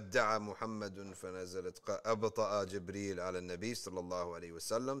 قد ودع محمد فنزلت أبطأ جبريل على النبي صلى الله عليه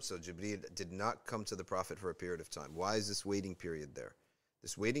وسلم. So Jibreel did not come to the Prophet for a period of time. Why is this waiting period there?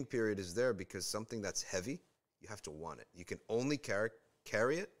 This waiting period is there because something that's heavy, you have to want it. You can only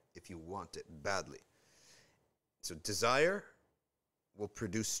carry it if you want it badly. So desire will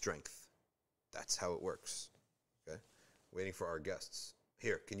produce strength. That's how it works. Okay? Waiting for our guests.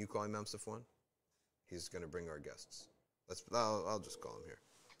 Here, can you call Imam Safwan? He's going to bring our guests. I'll just call him here.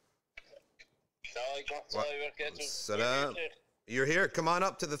 Salam. You're here. Come on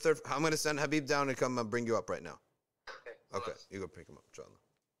up to the third. I'm going to send Habib down and come bring you up right now. Okay. You go pick him up, inshallah.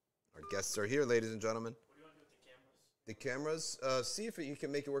 Our guests are here, ladies and gentlemen. What do you want to do with the cameras? The cameras, see if you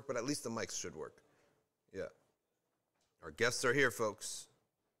can make it work, but at least the mics should work. Yeah. Our guests are here, folks.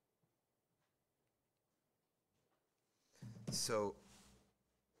 So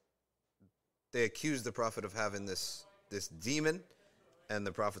they accused the Prophet of having this demon, and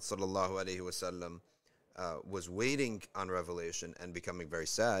the Prophet sallallahu alaihi wasallam was waiting on revelation and becoming very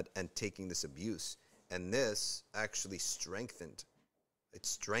sad and taking this abuse, and this actually strengthened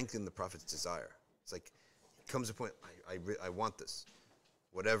the Prophet's desire. It's like, it comes a point, I want this,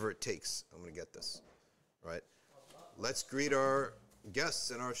 whatever it takes, I'm going to get this, right? Let's greet our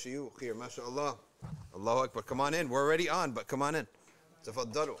guests and our shuyukh here, mashallah. Allahu Akbar. Come on in. We're already on, but come on in.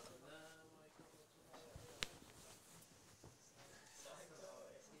 Tafaddalu.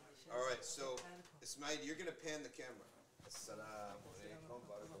 All right, so Ismail, you're going to pan the camera. Assalamu alaikum,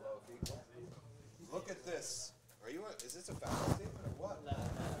 barakallahu feekum. Look at this. Is this a fashion statement or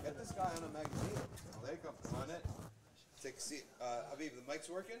what? Get this guy on a magazine. Alaikum, come on in. Take a seat. Habib, the mic's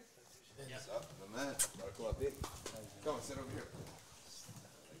working? Yes. Up, the man. Barakallahu feekum. Come on, sit over here.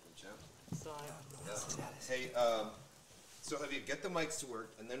 Hey, so Habib, get the mics to work,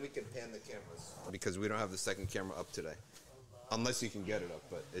 and then we can pan the cameras, because we don't have the second camera up today. Unless you can get it up,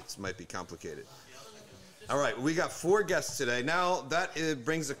 but it might be complicated. All right, we got 4 guests today. Now, that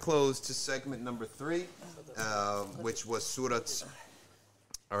brings a close to segment number 3, which was Surah.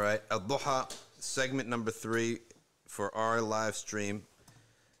 All right, ad-Dhuha, segment number 3 for our live stream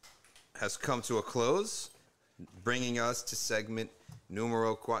has come to a close, bringing us to segment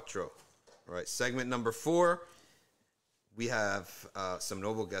numero 4. All right, segment number 4, we have some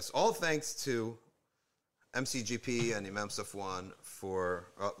noble guests. All thanks to MCGP and Imam Safwan for.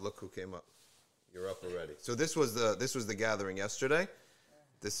 Oh, look who came up! You're up already. So this was the gathering yesterday.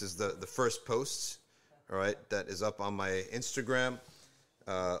 This is the first post. All right, that is up on my Instagram.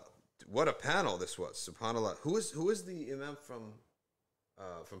 What a panel this was! Subhanallah. Who is the Imam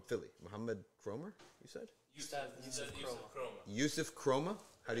from Philly? Muhammad Cromer? You said. Yusuf Kroma. Yusuf Kroma.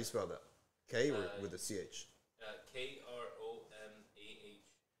 How do you spell that? K or with a CH? Kromah.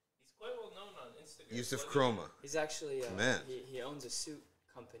 He's quite well known on Instagram. Yusuf Kroma. He's actually man. He owns a suit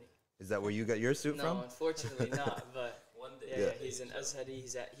company. Is that where you got your suit from? No, unfortunately not. But one day, yeah, he's an Azhari.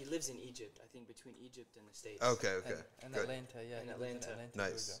 He lives in Egypt. I think between Egypt and the States. Okay. And Good. Atlanta, yeah. In Atlanta.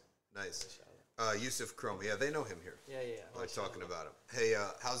 Nice. Yusuf Kroma. Yeah, they know him here. Yeah. They're talking about him. Hey,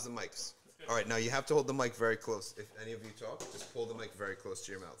 how's the mics? All right, now you have to hold the mic very close. If any of you talk, just pull the mic very close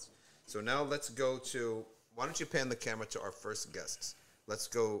to your mouths. So now let's go to, why don't you pan the camera to our first guests? Let's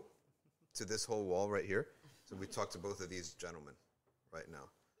go to this whole wall right here. So we talk to both of these gentlemen right now.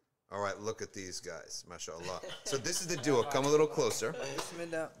 All right, look at these guys, mashallah. So this is the duo. Come a little closer.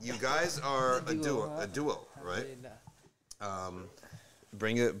 You guys are a duo, right?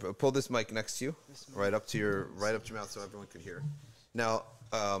 Bring it. Pull this mic next to you, right up to your mouth, so everyone can hear. Now,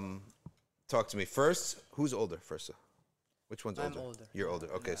 talk to me first. Who's older, first? Which one's older? I'm older. You're older.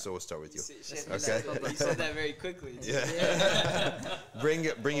 Okay, so we'll start with you. Okay. You said that very quickly. Yeah. Bring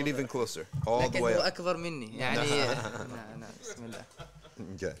it even closer, all the way هو up. أكبر مني يعني نعم بسم الله.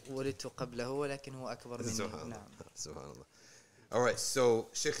 Okay. ولدت قبله ولكن هو أكبر مني. نعم. Subhanallah. All right, so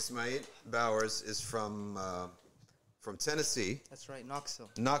Sheikh Ismail Bowers is from Tennessee. That's right, Knoxville.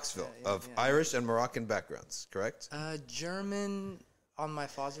 Knoxville, Yeah, of Irish and Moroccan backgrounds, correct? German on my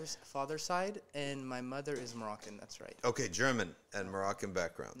father's side, and my mother is Moroccan. That's right. Okay, German and Moroccan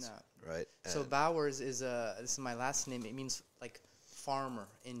backgrounds, No. right? So Bowers this is my last name. It means like farmer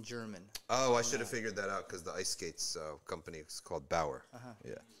in German. Oh, I should have figured that out because the ice skates company is called Bauer.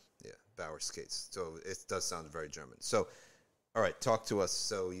 Yeah, Bauer Skates. So it does sound very German. So All right, talk to us.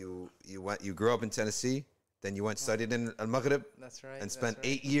 So you grew up in Tennessee, then you went studied in Al Maghrib, That's right. and spent that's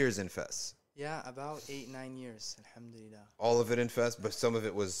right. 8 years in Fes. Yeah, about 8-9 years. Alhamdulillah. All of it in Fes, but some of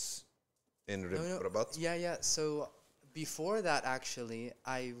it was in No, Rabat. yeah, yeah. So before that, actually,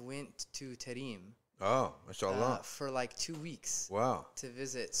 I went to Tarim Oh, mashallah. for like 2 weeks Wow. to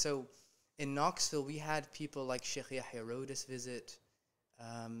visit. So in Knoxville, we had people like Sheikh Yahya Rodis visit,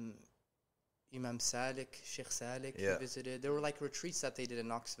 Imam Salik, Sheikh Salik Yeah. visited. There were like retreats that they did in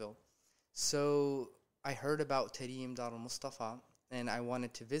Knoxville. So I heard about Tarim Dar al-Mustafa, and I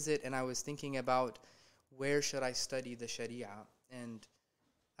wanted to visit, and I was thinking about where should I study the Sharia. And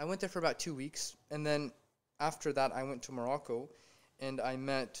I went there for about 2 weeks, and then after that I went to Morocco, and I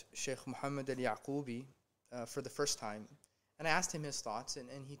met Sheikh Muhammad al-Yaqoubi for the first time. And I asked him his thoughts,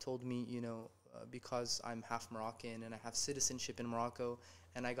 and he told me, because I'm half Moroccan and I have citizenship in Morocco,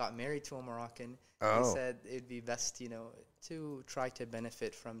 and I got married to a Moroccan, he said it'd be best, to try to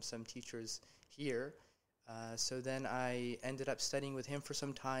benefit from some teachers here. So then I ended up studying with him for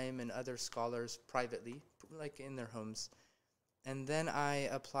some time and other scholars privately, like in their homes. And then I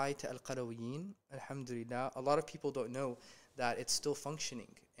applied to Al-Qarawiyyin, alhamdulillah. A lot of people don't know that it's still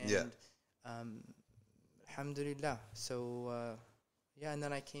functioning. And alhamdulillah. So, and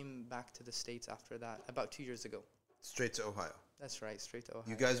then I came back to the States after that, about 2 years ago. Straight to Ohio. That's right, straight to Ohio.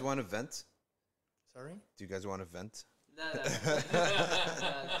 You guys want to vent? Sorry? Do you guys want to vent? لا لا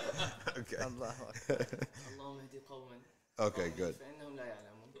Okay. Allahu Akbar. اللهم اهدي قوما Okay, good. فإنهم لا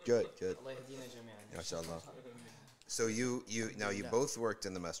يعلمون Good, good. الله يهدينا جميعا MashaAllah. So you both worked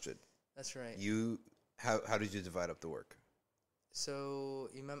in the masjid. That's right. How did you divide up the work? So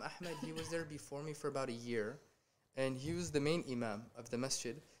Imam Ahmed, he was there before me for about a year, and he was the main imam of the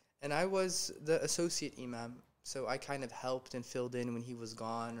masjid, and I was the associate imam. So I kind of helped and filled in when he was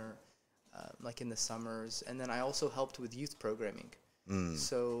gone, or like in the summers, and then I also helped with youth programming.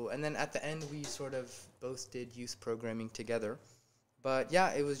 So, and then at the end we sort of both did youth programming together. But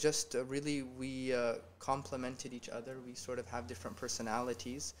yeah, it was just really, we complemented each other. We sort of have different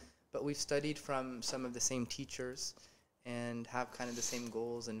personalities, but we've studied from some of the same teachers and have kind of the same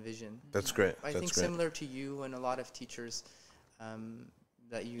goals and vision. That's great. I think similar to you and a lot of teachers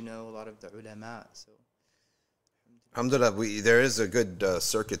that a lot of the ulama. So, Alhamdulillah, there is a good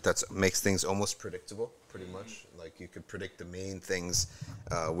circuit that makes things almost predictable, pretty much. Like you could predict the main things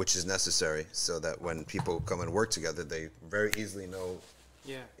which is necessary, so that when people come and work together, they very easily know,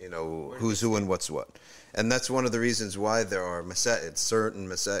 who's who and what's what. And that's one of the reasons why there are certain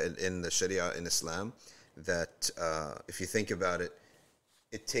masa'id in the Sharia in Islam, that if you think about it,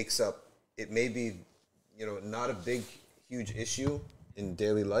 it may be, not a big, huge issue in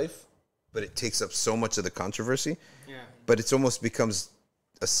daily life, but it takes up so much of the controversy. Yeah. But it almost becomes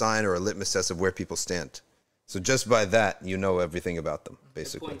a sign or a litmus test of where people stand. So just by that, you know everything about them,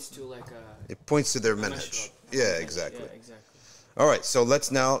 basically. It points to their manhaj. Yeah, exactly. Yeah, exactly. All right, so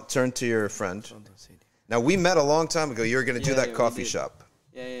let's now turn to your friend. Now, we met a long time ago. You were going to do that coffee shop.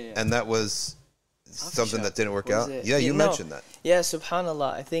 Yeah. And that was something shop. that didn't work Was out. it? Yeah, you mentioned that. Yeah,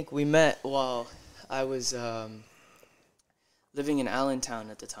 subhanAllah. I think we met while I was living in Allentown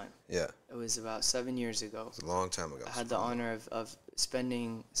at the time. Yeah. It was about 7 years ago. It was a long time ago. I had the honor of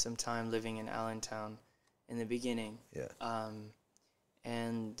spending some time living in Allentown in the beginning. Yeah.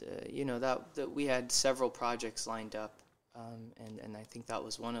 That we had several projects lined up, and I think that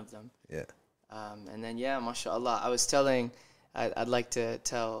was one of them. Yeah. And then, mashallah, I was I'd like to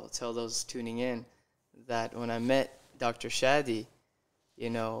tell those tuning in that when I met Dr. Shadi,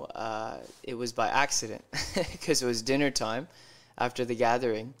 it was by accident because it was dinner time after the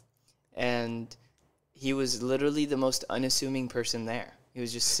gathering, and he was literally the most unassuming person there. He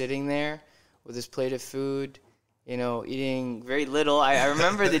was just sitting there with his plate of food, eating very little. I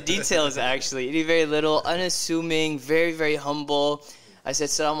remember the details, actually. Eating very little, unassuming, very, very humble. I said,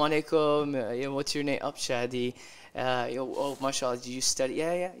 Assalamu alaikum, what's your name? Shadi. Oh, mashallah, did you study?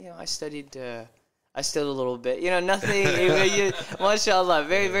 Yeah, I studied a little bit. Nothing. Mashallah,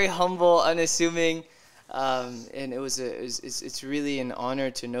 very, very humble, unassuming. And it's really an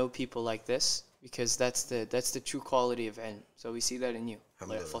honor to know people like this, because that's the true quality of ilm. So we see that in you.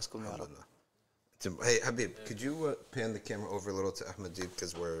 Alhamdulillah. Hey, Habib, could you pan the camera over a little to Ahmadid,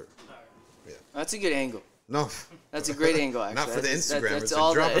 because we're... Yeah. That's a good angle. No. That's a great angle, actually. Not for the Instagram. That's it's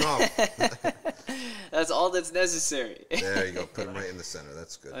all dropping off. That's all that's necessary. There you go. Put him right in the center.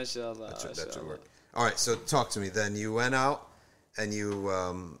 That's good. MashaAllah. That should work. All right, so talk to me then. You went out and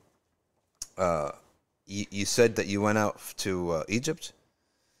you said that you went out to Egypt?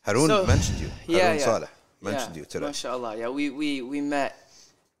 Harun mentioned you. Harun Saleh mentioned you today. MashaAllah. Yeah, we met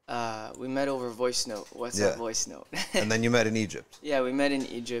We met over voice note. WhatsApp voice note. And then you met in Egypt. Yeah, we met in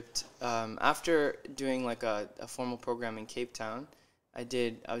Egypt. After doing like a formal program in Cape Town, I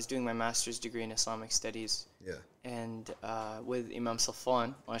was doing my master's degree in Islamic studies. Yeah. And with Imam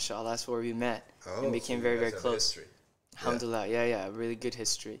Safwan, mashallah, that's where we met and became so very, you very guys have close. history. Alhamdulillah, yeah, really good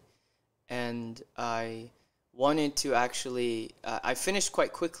history. And I wanted to actually, I finished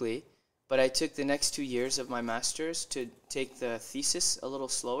quite quickly, but I took the next 2 years of my master's to take the thesis a little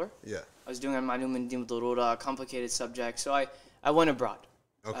slower. Yeah. I was doing Ma'lum al-Din Durura, complicated subject, so I went abroad.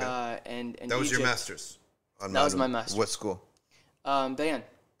 Okay. And that was Egypt, your master's? That was my master's. What school? Bayan.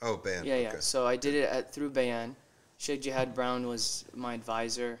 Oh, Bayan. Yeah, okay. So I did it through Bayan. Sheikh Jihad Brown was my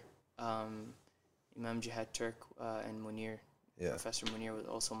advisor. Imam Jihad Turk and Munir, Professor Munir was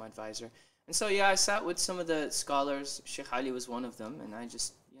also my advisor. And so, I sat with some of the scholars. Sheikh Ali was one of them, and I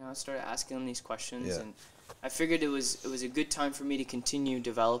just, started asking them these questions. And I figured it was a good time for me to continue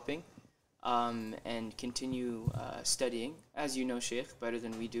developing and continue studying. As you know, Sheikh, better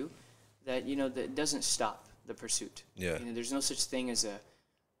than we do, that, that it doesn't stop, the pursuit. Yeah. There's no such thing as a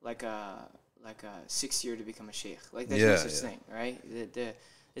 6 year to become a sheikh. Like there's no such thing, right?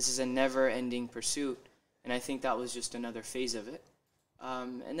 This is a never-ending pursuit, and I think that was just another phase of it.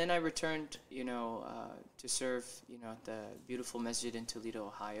 And then I returned, to serve, at the beautiful masjid in Toledo,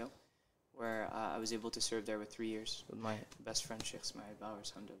 Ohio, where I was able to serve there with 3 years with my best friend, Sheikh Ismail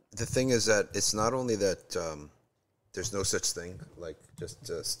Bowers. The thing is that it's not only that there's no such thing, like just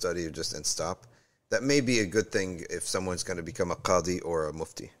study and stop. That may be a good thing if someone's going to become a qadi or a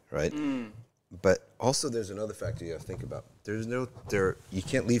mufti, right? But also there's another factor you have to think about. You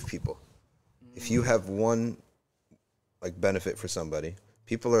can't leave people. If you have one benefit for somebody,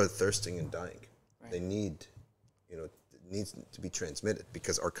 people are thirsting and dying. Right. They need, it needs to be transmitted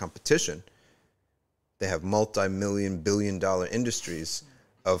because our competition, they have multi-million, billion-dollar industries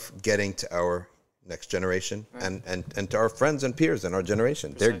of getting to our next generation and to our friends and peers in our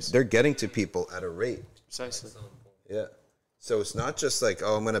generation. Precisely. They're getting to people at a rate. Precisely. Yeah. So it's not just like,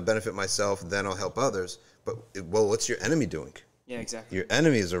 I'm going to benefit myself, then I'll help others. But, what's your enemy doing? Yeah, exactly. Your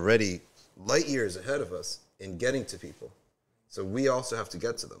enemy is already light years ahead of us in getting to people. So we also have to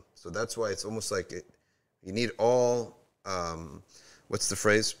get to them. So that's why it's almost like you need all, what's the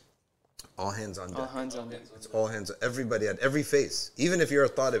phrase? All hands on deck. All hands on deck. It's all hands on, everybody at every phase. Even if you're a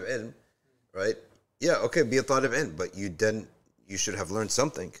talib ilm, right? Yeah, okay, be a talib ilm, but you should have learned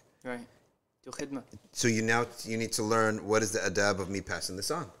something. Right. Do khidmah. So you need to learn what is the adab of me passing this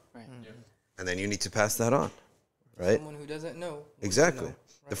on. Right. And then you need to pass that on, right? Someone who doesn't know. Exactly. Know,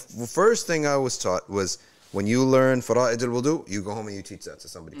 right? The first thing I was taught was when you learn fara'id al-wudu, you go home and you teach that to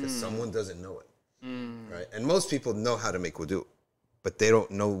somebody because someone doesn't know it, right? And most people know how to make wudu, but they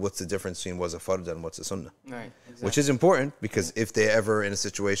don't know what's the difference between what's a fard and what's a sunnah. Right. Exactly. Which is important because if they're ever in a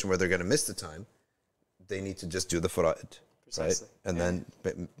situation where they're going to miss the time, they need to just do the fara'id, right? And then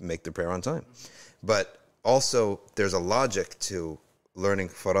make the prayer on time. But also, there's a logic to learning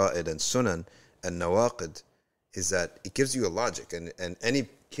fara'id and sunan and nawaqid, is that it gives you a logic. And any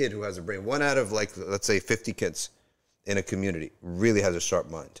kid who has a brain, 1 out of let's say 50 kids in a community really has a sharp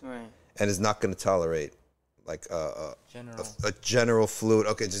mind. Right. And is not going to tolerate a general fluid,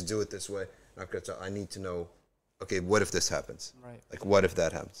 okay, just do it this way. Not going to, I need to know, okay, what if this happens? Right. Like, what if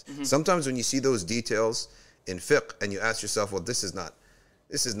that happens? Sometimes when you see those details in fiqh and you ask yourself, well, this is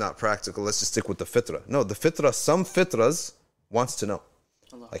not practical, let's just stick with the fitrah. No, the fitrah, some fitras wants to know.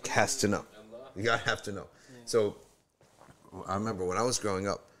 Like, has to know. You gotta have to know. So, I remember when I was growing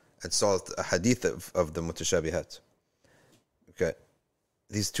up and saw a hadith of the mutashabihat. Okay.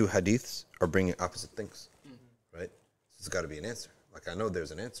 These two hadiths are bringing opposite things. Right? There's got to be an answer. Like, I know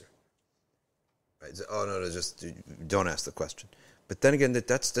there's an answer. Right? So, no, just don't ask the question. But then again, that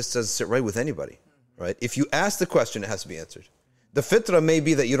doesn't sit right with anybody. Right? If you ask the question, it has to be answered. The fitrah may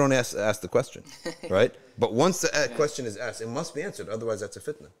be that you don't ask the question. Right? But once the question is asked, it must be answered. Otherwise, that's a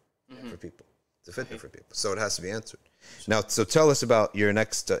fitna for people. It's a fitna for people. So it has to be answered. Now, so tell us about your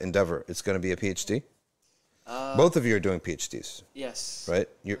next endeavor. It's going to be a PhD? Both of you are doing PhDs. Yes. Right?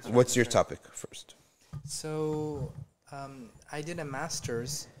 What's your topic first? So I did a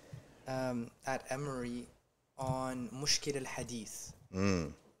master's at Emory on Mushkil al-Hadith.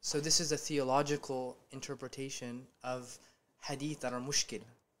 So this is a theological interpretation of hadith that are mushkil.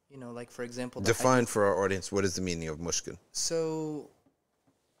 Like, for example... Define for our audience, what is the meaning of mushkil? So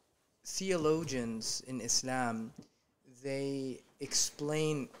theologians in Islam, they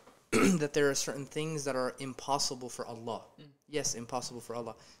explain that there are certain things that are impossible for Allah. Yes, impossible for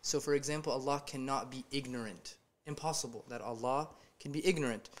Allah. So, for example, Allah cannot be ignorant. Impossible that Allah can be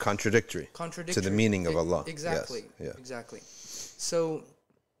ignorant. Contradictory. To the meaning of Allah. Exactly. Yes. Yeah. Exactly. So,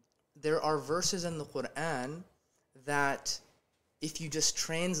 there are verses in the Quran that if you just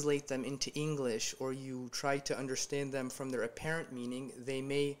translate them into English or you try to understand them from their apparent meaning, they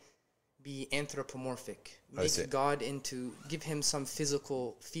may be anthropomorphic. Make God into, give him some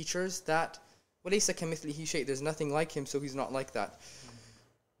physical features that, وَلَيْسَ كَمِثْلِهِ شَيْءٍ, there's nothing like him, so he's not like that.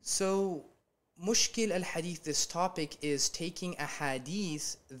 So, mushkil al-hadith, this topic is taking a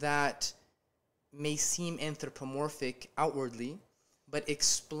hadith that may seem anthropomorphic outwardly, but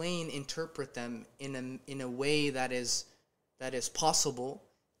interpret them in a way that is possible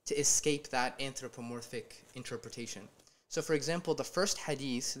to escape that anthropomorphic interpretation. So, for example, the first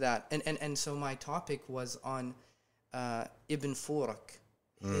hadith that, and so my topic was on Ibn Furak,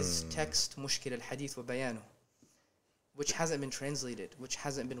 his text, Mushkil al-Hadith wa Bayanu, which hasn't been translated, which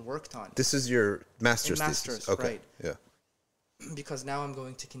hasn't been worked on. This is your master's thesis. Master's, Okay. right. Yeah. Because now I'm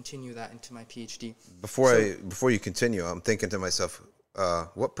going to continue that into my PhD. Before you continue, I'm thinking to myself,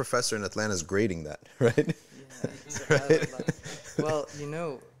 what professor in Atlanta is grading that, right? Yeah, right. Well, you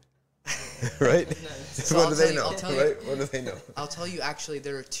know. Right? So What do they know? I'll tell you, Right? What do they know? I'll tell you, actually,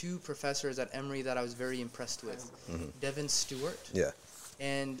 there are two professors at Emory that I was very impressed with. Devin Stewart Yeah.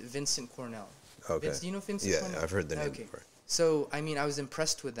 and Vincent Cornell. Okay. Do you know Vincent Yeah, Cornell? I've heard the name Okay. before. So, I mean, I was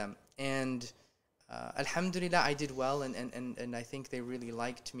impressed with them. And alhamdulillah, I did well, and I think they really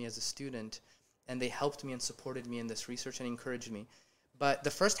liked me as a student. And they helped me and supported me in this research and encouraged me. But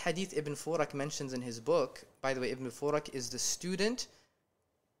the first hadith Ibn Furak mentions in his book, by the way, Ibn Furak is the student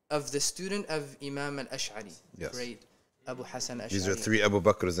of Imam al-Ash'ari, Yes. great Abu Hassan al-Ash'ari. These are 3 Abu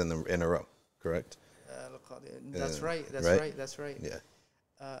Bakrs in a row, correct? That's right. Yeah.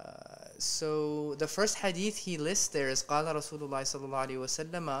 So the first hadith he lists there is قال رسول الله صلى الله عليه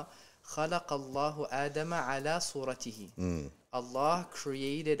وسلم خلق الله آدم على صورته. Allah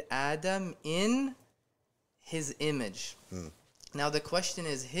created Adam in his image. Now the question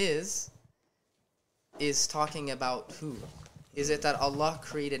is, his is talking about who? Is it that Allah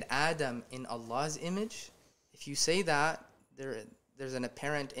created Adam in Allah's image? If you say that, there's an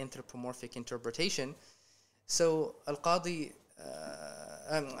apparent anthropomorphic interpretation. So Al-Qadi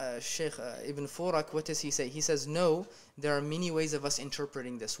Sheikh Ibn Furak, what does he say? He says, no, there are many ways of us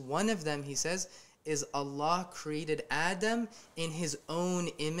interpreting this. One of them, he says, is Allah created Adam in his own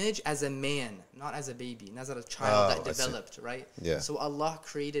image as a man, not as a baby, not as a child that developed, right? Yeah. So Allah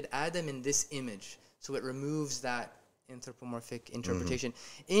created Adam in this image. So it removes that anthropomorphic interpretation.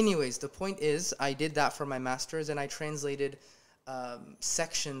 Anyways, the point is, I did that for my master's and I translated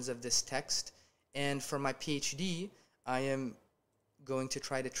sections of this text. And for my PhD, I am going to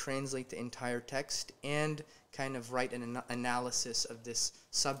try to translate the entire text and kind of write an analysis of this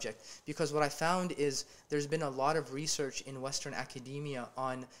subject. Because what I found is there's been a lot of research in Western academia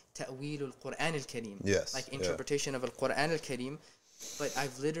on ta'weel al-Qur'an al-Kareem, Yes, like interpretation of al-Qur'an al-Kareem, but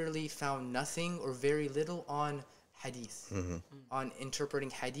I've literally found nothing or very little on hadith, on interpreting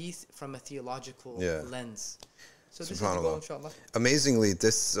hadith from a theological lens. So this is the goal, inshallah. Amazingly,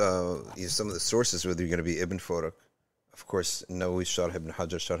 this some of the sources, whether you're going to be Ibn Furak, of course, Nawawi Sharh, Ibn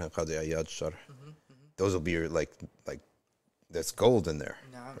Hajar Sharh, and Qadi Iyad Sharh. Those will be your, like that's gold in there,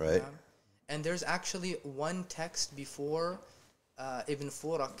 right? And there's actually one text before Ibn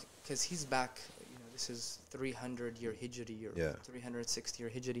Furak, because he's back, this is 300-year Hijri or 360-year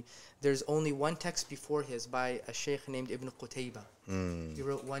Hijri. There's only one text before his by a sheikh named Ibn Qutayba. He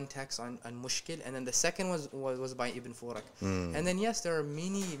wrote one text on Mushkil, and then the second was by Ibn Furak. And then yes, there are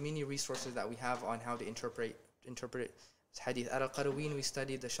many resources that we have on how to interpret hadith. At Al-Qarawin, we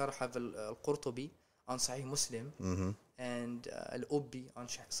studied the Sharh of Al-Qurtubi on Sahih Muslim and Al-Ubbi on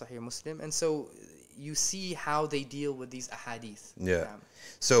Sahih Muslim. And so you see how they deal with these ahadith. Yeah.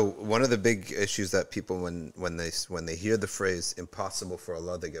 So one of the big issues that people, when they hear the phrase "impossible for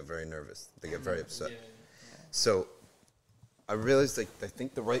Allah," they get very nervous. They get very upset. So I realized, I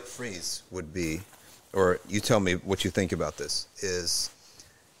think the right phrase would be, or you tell me what you think about this, is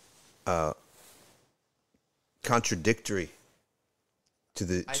contradictory to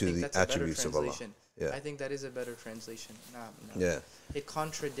the attributes of Allah. Yeah. I think that is a better translation. No. Yeah. It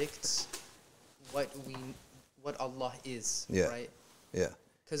contradicts what Allah is, right? Yeah.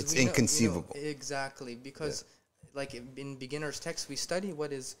 It's inconceivable. Exactly, because like in beginner's text we study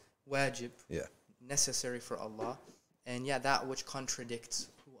what is wajib, necessary for Allah, and that which contradicts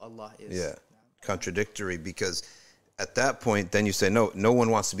who Allah is. Yeah. Contradictory, because at that point then you say no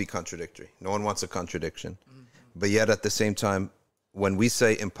one wants to be contradictory. No one wants a contradiction. But yet at the same time, when we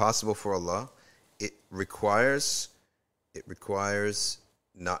say impossible for Allah, it requires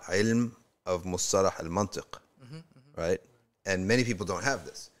not ilm of mustalah al-mantiq, right? And many people don't have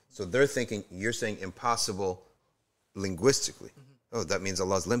this. So they're thinking, you're saying impossible linguistically. Oh, that means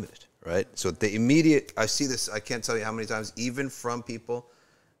Allah's limited, right? So the immediate, I see this, I can't tell you how many times, even from people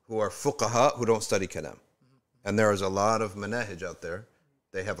who are fuqaha who don't study kalam. And there is a lot of manahij out there.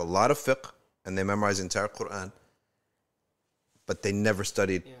 They have a lot of fiqh and they memorize the entire Quran, but they never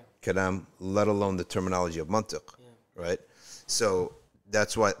studied kalam, let alone the terminology of mantiq, right? So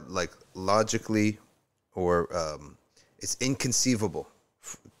that's why, like, logically, or it's inconceivable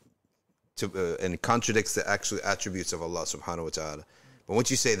to and it contradicts the actual attributes of Allah subhanahu wa ta'ala. But once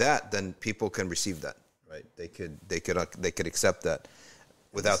you say that, then people can receive that, right? They could accept that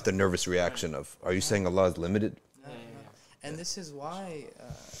without the nervous reaction of, are you saying Allah is limited? And this is why,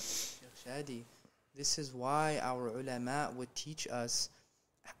 Sheikh Shadi, this is why our ulama would teach us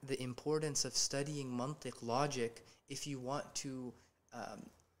the importance of studying mantiq, logic, if you want to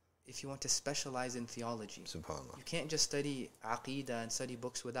specialize in theology. SubhanAllah. You can't just study aqidah and study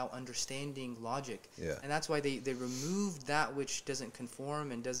books without understanding logic. Yeah. And that's why they removed that which doesn't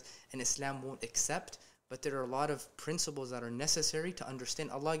conform and Islam won't accept. But there are a lot of principles that are necessary to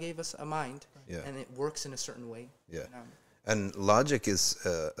understand. Allah gave us a mind, and it works in a certain way. Yeah. And logic is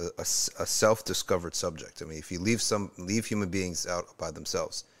a self-discovered subject. I mean, if you leave human beings out by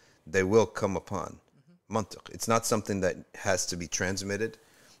themselves, they will come upon mantiq. It's not something that has to be transmitted,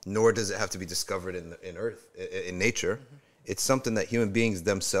 nor does it have to be discovered in earth, in nature. It's something that human beings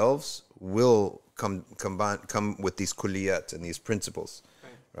themselves will come with these kulliyat and these principles,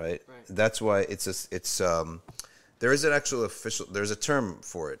 right? That's why there is an actual official, there's a term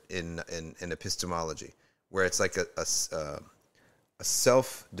for it in epistemology, where it's like a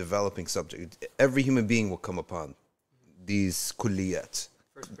self-developing subject. Every human being will come upon these kulliyat.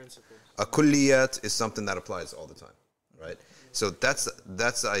 First principles. A kulliyat is something that applies all the time, right? So that's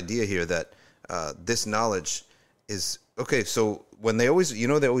the idea here, that this knowledge is, okay, so when they always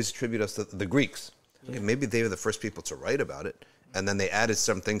attribute us to the Greeks. Okay, maybe they were the first people to write about it, and then they added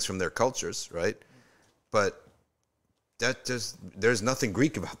some things from their cultures, right? But there's nothing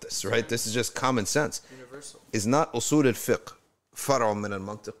Greek about this, right? This is just common sense. Universal. Is not usul al-fiqh, far'u min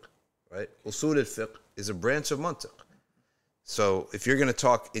al-mantiq, right? Usul al-fiqh is a branch of mantiq. So if you're going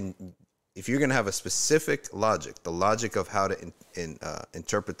to have a specific logic, the logic of how to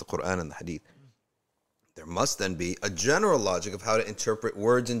interpret the Quran and the Hadith, there must then be a general logic of how to interpret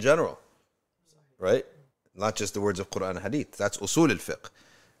words in general, right? Not just the words of Quran and Hadith. That's usul al-fiqh.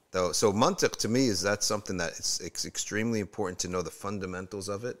 So mantiq to me that's something that it's extremely important to know the fundamentals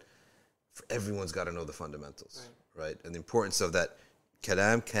of it. Everyone's got to know the fundamentals, right? And the importance of that.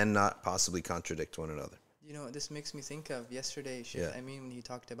 Kalam cannot possibly contradict one another. You know, this makes me think of yesterday, Sheikh Amin, when he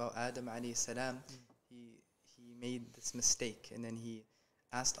talked about Adam alayhi salam. He made this mistake, and then he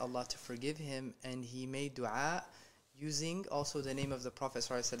asked Allah to forgive him, and he made dua using also the name of the Prophet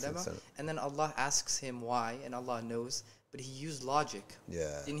sallallahu alaihi wasallam. And then Allah asks him why, and Allah knows, but he used logic.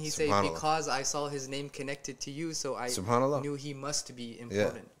 Yeah. Didn't he say, because I saw his name connected to you, so I knew he must be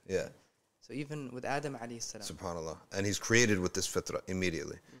important. Yeah. So even with Adam alayhi salam. SubhanAllah. And he's created with this fitrah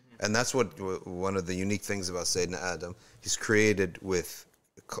immediately. And that's what one of the unique things about Sayyidina Adam. He's created with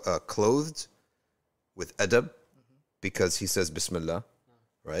clothed with adab, because he says Bismillah,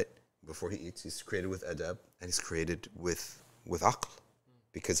 right? Before he eats, he's created with adab, and he's created with aql,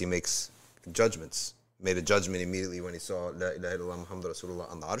 because he makes judgments. Made a judgment immediately when he saw La ilaha illallah Muhammad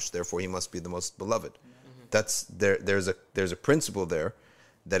Rasulullah on the arsh. Therefore, he must be the most beloved. That's there's a principle there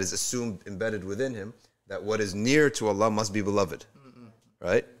that is assumed, embedded within him, that what is near to Allah must be beloved.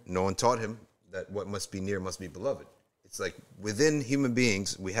 Right? No one taught him that what must be near must be beloved. It's like within human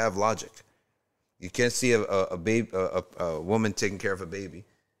beings we have logic. You can't see a woman taking care of a baby,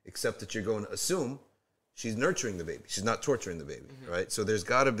 except that you're going to assume she's nurturing the baby. She's not torturing the baby, right? So there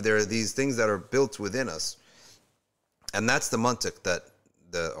are these things that are built within us, and that's the mantiq that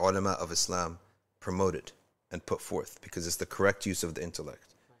the ulama of Islam promoted and put forth, because it's the correct use of the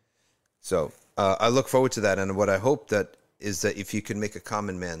intellect. So I look forward to that, and what I hope that is that if you can make a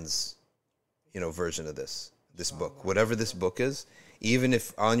common man's, version of this book, whatever this book is, even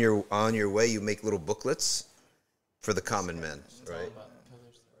if on your way you make little booklets for the common man, right?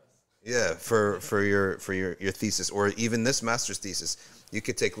 Yeah, for your thesis, or even this master's thesis, you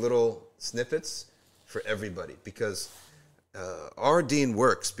could take little snippets for everybody, because our deen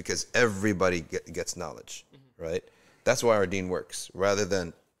works because everybody gets knowledge, right? That's why our deen works, rather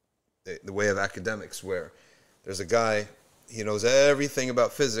than the way of academics, where there's a guy, he knows everything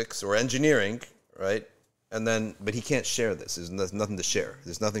about physics or engineering, right? But he can't share this. There's nothing to share.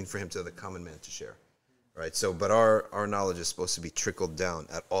 There's nothing for him the common man to share, right? So, but our knowledge is supposed to be trickled down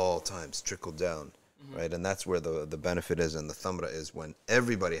at all times, trickled down, right? And that's where the benefit is, and the thamra is, when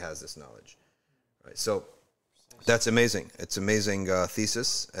everybody has this knowledge, right? So, That's amazing. It's amazing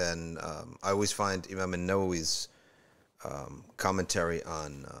thesis, and I always find Imam an-Nawawi's commentary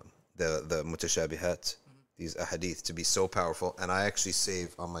on the mutashabihat, these ahadith, to be so powerful. And I actually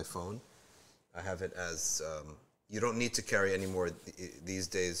save on my phone. I have it as you don't need to carry anymore these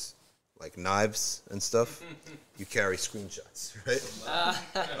days, like knives and stuff. You carry screenshots, right?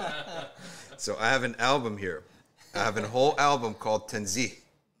 So I have an album here. I have a whole album called Tanzih,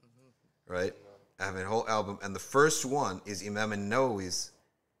 right? I have a whole album, and the first one is Imam an-Nawawi's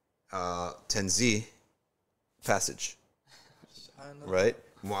Tanzih passage, right?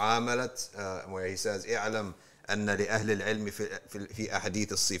 Mu'amalat, where he says, "i'لم أن لأهل العلم في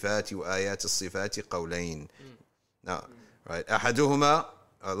أحاديث الصفات وآيات الصفات قولين." Now, right? أحدهما.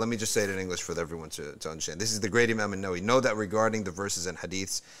 Let me just say it in English for everyone to understand. This is the great Imam an-Nawawi. Know that regarding the verses and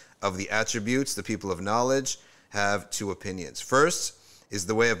hadiths of the attributes, the people of knowledge have two opinions. First is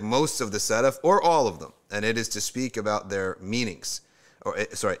the way of most of the Salaf, or all of them, and it is to speak about their meanings.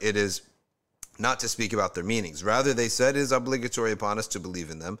 It is not to speak about their meanings. Rather, they said, it is obligatory upon us to believe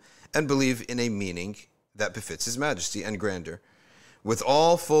in them, and believe in a meaning that befits His Majesty and grandeur. With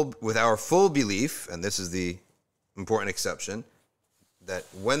our full belief, and this is the important exception, that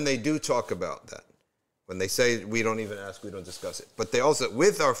when they do talk about that, when they say we don't even ask, we don't discuss it, but they also,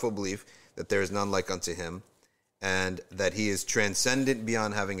 with our full belief, that there is none like unto Him, and that He is transcendent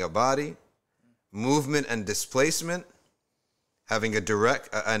beyond having a body, movement and displacement, having a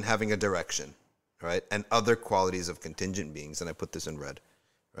direction, right? And other qualities of contingent beings. And I put this in red,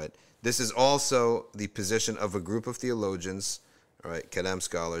 right? This is also the position of a group of theologians, all right, Kalam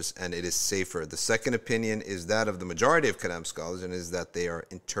scholars, and it is safer. The second opinion is that of the majority of Kalam scholars, and is that they are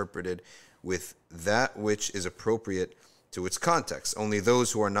interpreted with that which is appropriate to its context. Only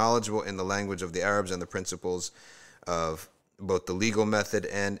those who are knowledgeable in the language of the Arabs and the principles of both the legal method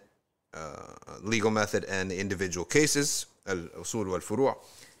and the individual cases, al-usul wal-furu',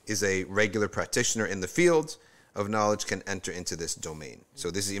 is a regular practitioner in the field of knowledge, can enter into this domain.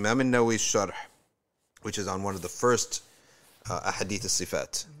 So this is Imam an-Nawawi's Sharh, which is on one of the first ahadith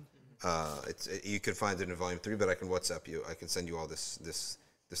al-sifat. You can find it in volume 3, but I can WhatsApp you. I can send you all this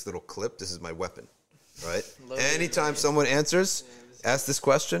little clip. This is my weapon. Right? Anytime someone asks this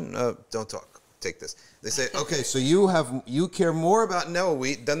question, don't talk. Take this. They say, okay, so you care more about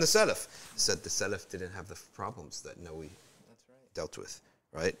Nawawi than the Salaf. Said the Salaf didn't have the problems that Nawawi dealt with.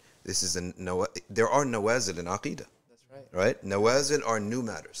 Right? This is there are nawazil in Aqidah. That's right. Nawazil are new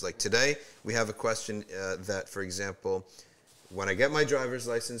matters. Like today, we have a question that, for example, when I get my driver's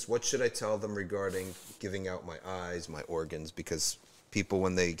license, what should I tell them regarding giving out my eyes, my organs? Because people,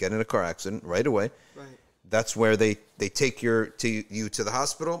 when they get in a car accident, right away, that's where they take you to the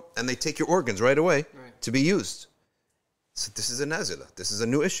hospital, and they take your organs right away to be used. So this is a nazila. This is a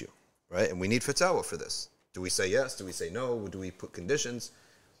new issue, right? And we need fatwa for this. Do we say yes? Do we say no? Do we put conditions?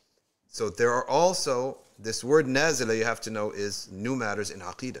 So there are also, this word nazila, you have to know, is new matters in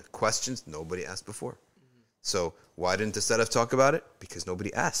Aqidah. Questions nobody asked before. So why didn't the Salaf talk about it? Because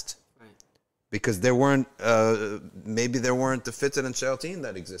nobody asked. Because there weren't, maybe there weren't the fitan and shayateen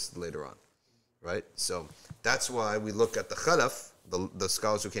that existed later on, right? So that's why we look at the Khalaf, the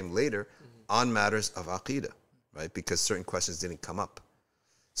scholars who came later, on matters of Aqidah, right? Because certain questions didn't come up.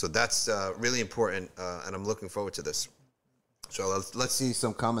 So that's really important, and I'm looking forward to this. So let's see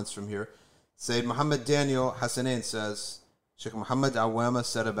some comments from here. Sayyid Muhammad Daniel Hassanain says, Sheikh Muhammad Awama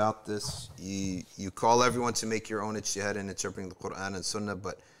said about this, you call everyone to make your own ijtihad in interpreting the Quran and Sunnah,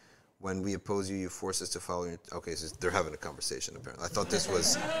 but when we oppose you, you force us to follow your... Okay, so they're having a conversation, apparently. I thought this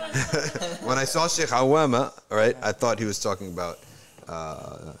was... When I saw Sheikh Awama, right, I thought he was talking about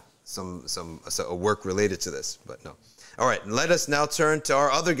a work related to this, but no. All right, let us now turn to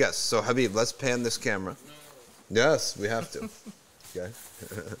our other guests. So, Habib, let's pan this camera. Yes, we have to. Okay.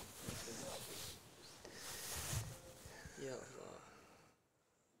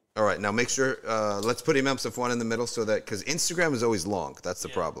 All right, now make sure, let's put Imam Safwan in the middle so that, because Instagram is always long. That's the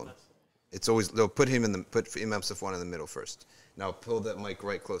problem. It's always, they'll put Imam Safwan in the middle first. Now pull that mic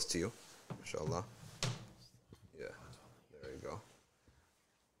right close to you. Inshallah. Yeah, there you go.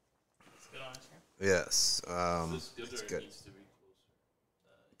 It's good on here? Yes. Is this good, it's or good. It needs to be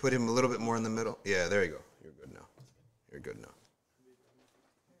closer? Put him a little bit more in the middle. Yeah, there you go. You're good now. You're good now.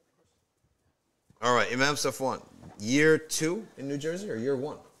 All right, Imam Safwan, year 2 in New Jersey or year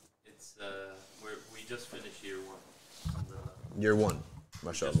 1? It's we just finished year 1. Year 1,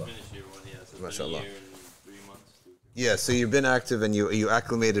 mashallah. Just finished year 1, yeah. So it's been a Mashallah. year and 3 months. Yeah, so you've been active and you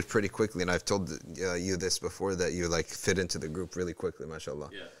acclimated pretty quickly, and I've told you this before, that you like fit into the group really quickly,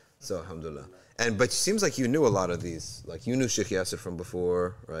 mashallah. Yeah. So alhamdulillah. But it seems like you knew a lot of these. Like you knew Sheikh Yasser from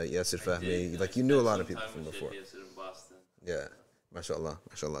before, right? Yasser Fahmi. Like you knew a lot of people from before. Yes, in Boston. Yeah. MashaAllah.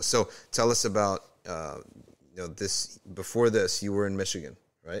 MashaAllah. So tell us about this. Before this, you were in Michigan,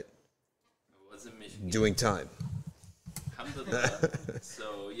 right? I was in Michigan. Doing time. Alhamdulillah.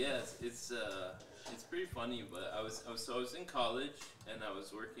 So yes, it's pretty funny. But I was in college and I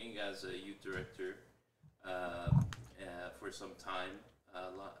was working as a youth director for some time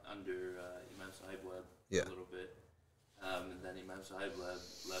under Imam Sahib Web a little bit, and then Imam Sahib Web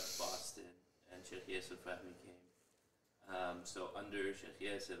left Boston and Sheikh Yasser Fahmi came. So under Sheikh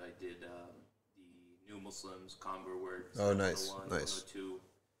Yasser, I did the New Muslims, Conver works. Oh, nice, 101, nice. 102.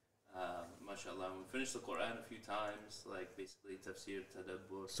 MashaAllah, we finished the Quran a few times, like basically tafsir,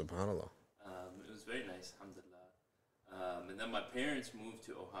 tadabbur. Subhanallah. It was very nice, alhamdulillah. And then my parents moved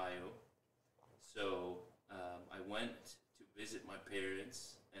to Ohio, so I went to visit my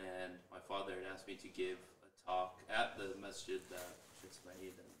parents, and my father had asked me to give a talk at the masjid that Sheikh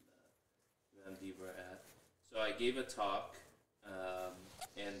Ismail and MD were at. So I gave a talk,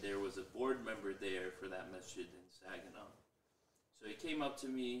 and there was a board member there for that masjid in Saginaw. So he came up to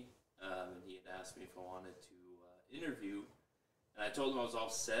me, and he had asked me if I wanted to interview. And I told him I was all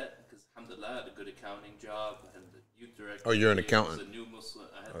set, because alhamdulillah, I had a good accounting job. I had the youth director. Oh, you're an accountant. I had the New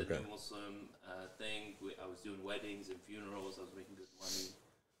Muslim thing. I was doing weddings and funerals. I was making good money.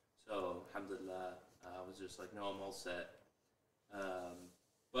 So, alhamdulillah, I was just like, no, I'm all set.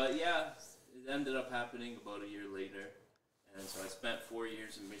 But yeah, it ended up happening about a year later. And so I spent 4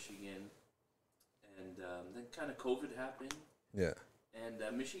 years in Michigan. And then kind of COVID happened. Yeah.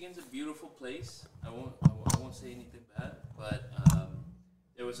 And Michigan's a beautiful place. I won't say anything bad, but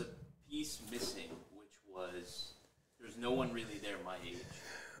there was a piece missing, which was there's no one really there my age.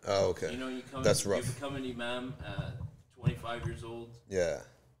 Oh, okay. You know, you become an imam at 25 years old. Yeah.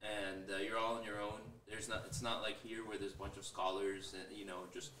 And you're all on your own. It's not like here where there's a bunch of scholars and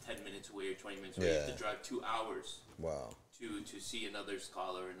just 10 minutes away or 20 minutes away. You have to drive 2 hours. Wow. To see another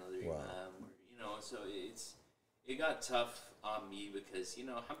scholar, another imam, or, so it got tough on me because,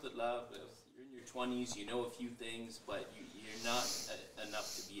 alhamdulillah, you're in your 20s, you know a few things, but you're not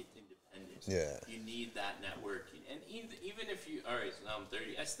enough to be independent. Yeah. You need that network. And even if you, all right, so now I'm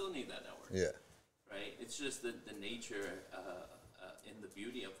 30, I still need that network. Yeah. Right? It's just the nature and the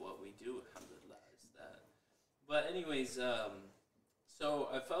beauty of what we do, alhamdulillah, is that. But anyways, so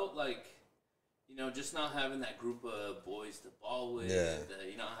I felt like, just not having that group of boys to ball with,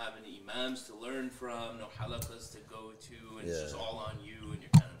 not having imams to learn from, no halaqas to go to, and it's just all on you, and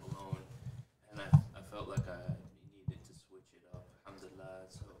you're kind of alone. And I felt like I needed to switch it up, alhamdulillah.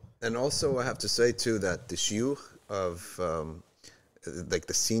 So. And also, I have to say, too, that the shiyukh of, like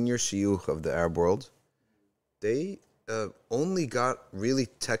the senior shiyukh of the Arab world, they only got really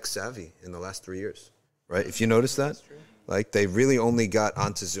tech savvy in the last 3 years, right? If you notice that? That's true. Like they really only got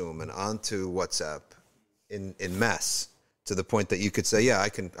onto Zoom and onto WhatsApp in mass to the point that you could say, I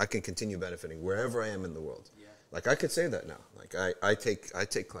can continue benefiting wherever I am in the world. Yeah. Like I could say that now. Like I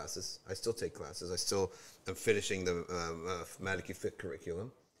take classes. I still take classes. I still am finishing the Maliki Fiqh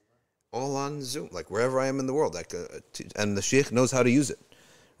curriculum, all on Zoom. Like wherever I am in the world. Like and the sheikh knows how to use it,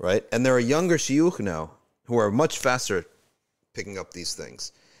 right? And there are younger shiyukh now who are much faster picking up these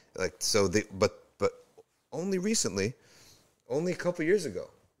things. Like so but only recently. Only a couple years ago,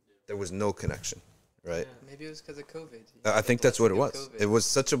 there was no connection, right? Yeah, maybe it was because of COVID. I think that's what it was. COVID. It was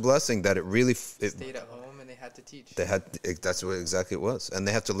such a blessing that it really stayed at home and they had to teach. That's what exactly it was, and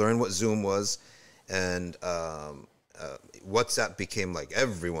they had to learn what Zoom was, and WhatsApp became like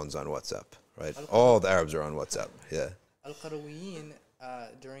everyone's on WhatsApp, right? All the Arabs are on WhatsApp. Yeah. Al-Qarawiyyin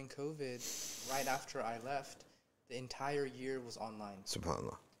during COVID, right after I left, the entire year was online.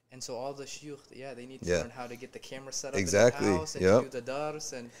 Subhanallah. And so all the shuyukh, they need to learn how to get the camera set up in exactly. the house and to do the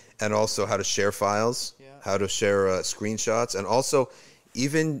dars and also how to share files, how to share screenshots, and also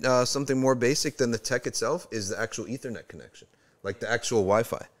even something more basic than the tech itself is the actual Ethernet connection, like the actual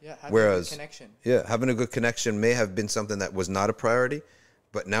Wi-Fi. Yeah, having a good connection. Yeah, having a good connection may have been something that was not a priority,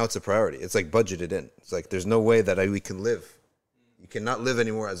 but now it's a priority. It's like budgeted in. It's like there's no way that we can live. You cannot live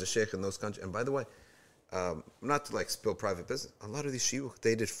anymore as a sheikh in those countries. And by the way, not to like spill private business, a lot of these shuyukh,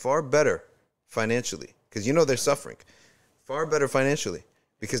 they did far better financially because they're suffering far better financially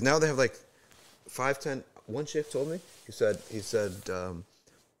because now they have like 5-10. One sheikh told me he said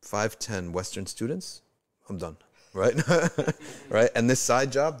 5-10 Western students, I'm done, right? Right. And this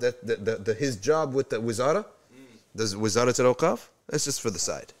side job that his job with the Wizara, the Wizara al-Awqaf, that's just for the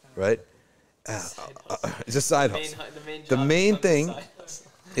side, right? It's a side hustle. The main thing.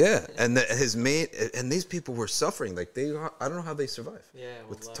 Yeah, and his main and these people were suffering. Like I don't know how they survive. Yeah,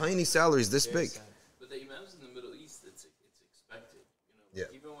 with wallah. tiny salaries this Very big. sad. But the imams in the Middle East, it's expected. Yeah.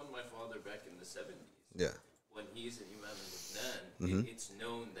 Even when my father back in the 70s, Yeah, when he's an imam in Lebanon, it's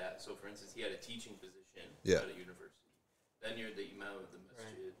known that. So, for instance, he had a teaching position Yeah. at a university. Then you're the imam of the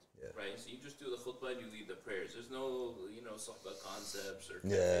masjid, Yeah. right? So you just do the khutbah and you lead the prayers. There's no, sahba concepts or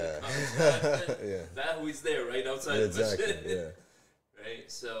Yeah. concepts. Yeah. That who's there right outside exactly. the masjid. Yeah,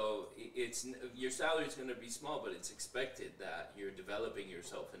 Right, so it's your salary is going to be small, but it's expected that you're developing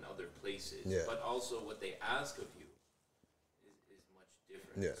yourself in other places. Yeah. But also, what they ask of you is much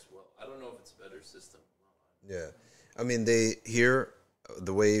different Yeah. as well. I don't know if it's a better system. yeah. I mean,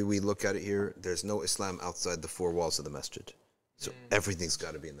 the way we look at it here, there's no Islam outside the four walls of the masjid. So everything's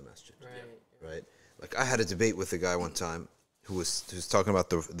got to be in the masjid, right? Like I had a debate with a guy one time who was talking about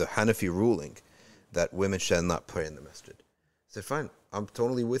the Hanafi ruling that women shall not pray in the masjid. I said, fine, I'm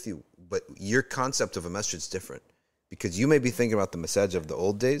totally with you, but your concept of a masjid is different because you may be thinking about the masajid of the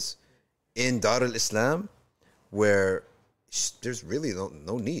old days in Dar al-Islam where there's really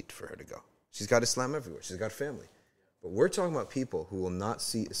no need for her to go. She's got Islam everywhere. She's got family. But we're talking about people who will not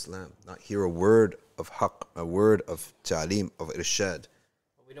see Islam, not hear a word of haqq, a word of ta'aleem, of irshad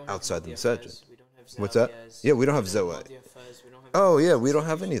outside the masajid. What's that? Yeah, we don't have zawai. Oh, yeah, we don't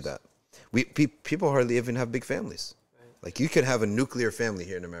have any of that. People hardly even have big families. Like you could have a nuclear family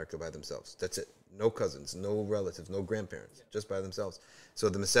here in America by themselves. That's it. No cousins, no relatives, no grandparents, just by themselves. So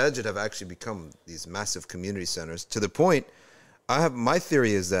the masajid have actually become these massive community centers to the point. My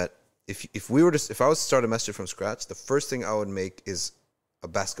theory is that if I was to start a masjid from scratch, the first thing I would make is a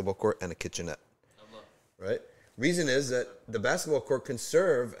basketball court and a kitchenette. Right? Reason is that the basketball court can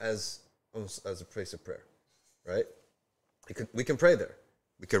serve as a place of prayer. Right? We can pray there.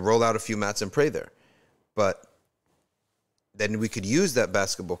 We could roll out a few mats and pray there. But then we could use that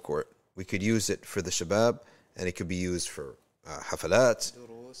basketball court. We could use it for the shabab, and it could be used for hafalat,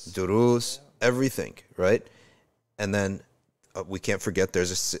 durus, everything, right? And then we can't forget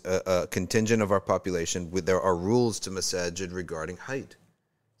there's a contingent of our population. There are rules to masajid regarding height.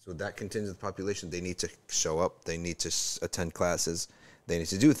 So that contingent of the population, they need to show up. They need to attend classes. They need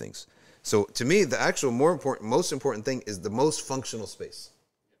to do things. So to me, the actual most important thing is the most functional space.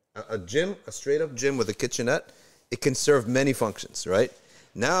 A gym, a straight-up gym with a kitchenette, it can serve many functions, right?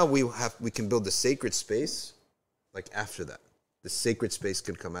 Now we can build the sacred space like after that. The sacred space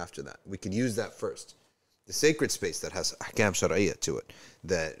can come after that. We can use that first. The sacred space that has ahkam shar'iyya to it.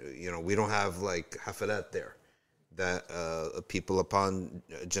 That, we don't have like hafalat there. That people upon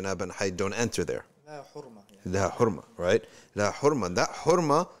janab and hayd don't enter there. La hurma, right? La hurma. That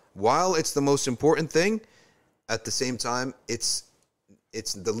hurma, while it's the most important thing, at the same time, it's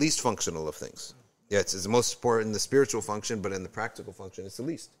the least functional of things. Yeah, it's the most important in the spiritual function, but in the practical function, it's the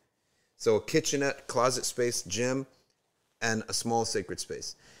least. So a kitchenette, closet space, gym, and a small sacred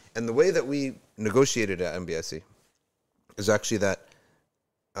space. And the way that we negotiated at NBSC is actually that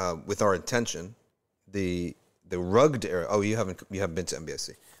with our intention, the rugged area. Oh, you haven't been to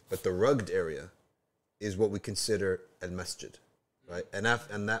NBSC, but the rugged area is what we consider al masjid, right? And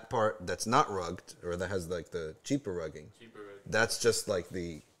that part that's not rugged or that has like the cheaper rugging, that's just like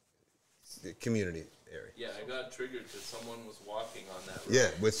the community area. Yeah, I got triggered because someone was walking on that road. Yeah,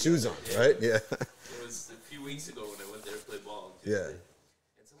 with shoes on, right? Yeah. It was a few weeks ago when I went there to play ball. Yeah. And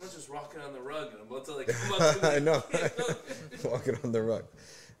someone's just rocking on the rug, and I'm about to come up to me. I know. Walking on the rug.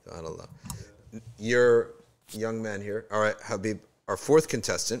 SubhanAllah. Your young man here. All right, Habib, our fourth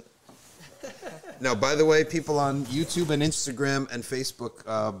contestant. Now, by the way, people on YouTube and Instagram and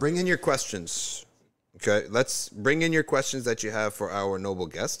Facebook, bring in your questions. Okay, let's bring in your questions that you have for our noble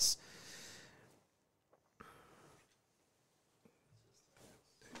guests.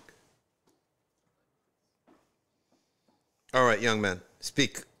 All right, young man,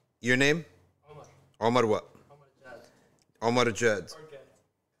 speak. Your name? Omar. Omar what? Omar Jad. Omar Jad. Or Gad.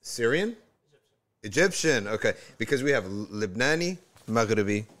 Syrian? Egyptian. Okay, because we have Lebanese,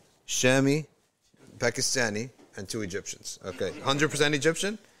 Maghribi, Shami, Pakistani, and 2 Egyptians. Okay, 100%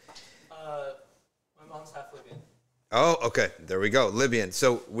 Egyptian? My mom's half Libyan. Oh, okay. There we go. Libyan.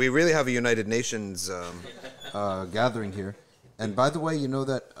 So we really have a United Nations gathering here. And by the way, you know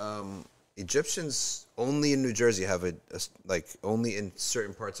that Egyptians only in New Jersey have only in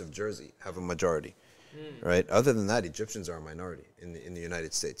certain parts of Jersey have a majority, right? Other than that, Egyptians are a minority in the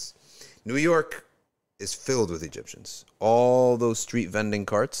United States. New York is filled with Egyptians. All those street vending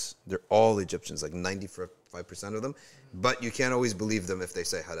carts, they're all Egyptians, like 95% of them. But you can't always believe them if they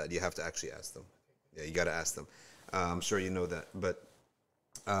say halal. You have to actually ask them. Yeah, you got to ask them. I'm sure you know that. But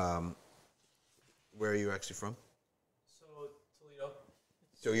where are you actually from? So, Toledo.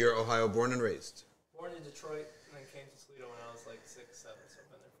 So you're Ohio born and raised. Born in Detroit and then came to Toledo when I was like 6, 7. So I've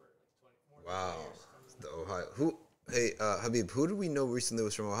been there for like 20 more Wow. than 20 years. The Ohio. Who? Hey, Habib. Who do we know recently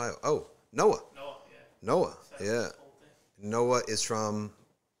was from Ohio? Oh, Noah. No, yeah. Noah. That's Yeah. this whole thing. Noah is from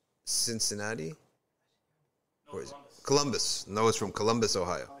Cincinnati. No, Where is it? Columbus. Columbus. Noah's from Columbus,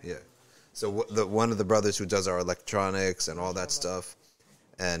 Ohio. Yeah. So one of the brothers who does our electronics and all that stuff,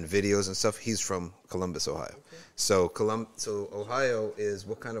 and videos and stuff, he's from Columbus, Ohio. So so Ohio is,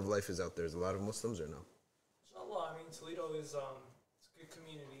 what kind of life is out there? Is a lot of Muslims or no? Inshallah, I mean, Toledo is it's a good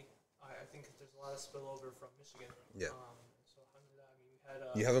community. I think there's a lot of spillover from Michigan. Yeah. So alhamdulillah, I mean, we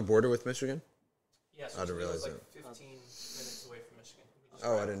had You have a border with Michigan? yeah, so I didn't Toledo's realize like 15 minutes away from Michigan. We just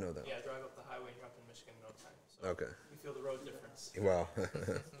Oh, I drive- didn't know that. Yeah, drive up the highway and you're up in Michigan in no time. So Okay. we feel the road difference. Wow. It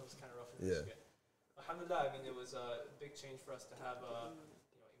was kind of rough in Yeah. Michigan. Alhamdulillah, I mean, it was a big change for us to have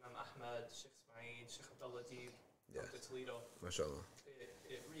Imam Ahmad, Sheikh Ismail, Sheikh Abdullah Deeb Yeah. come to Toledo. MashaAllah.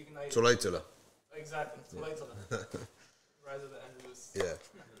 It reignited. Tulaytula. Exactly. Tulaytula. Rise of the Andalus. Yeah.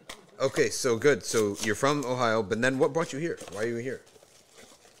 Okay, so good. So you're from Ohio, but then what brought you here? Why are you here?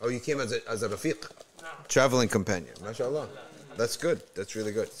 Oh, you came as a rafiq, Nah. traveling companion. MashaAllah. That's good. That's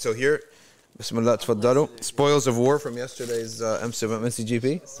really good. So here, Bismillah, tfaddalu. Spoils of war from yesterday's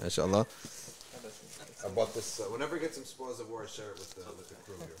MCGP. MashaAllah. I bought this. Whenever I get some spoils of war, I share it with the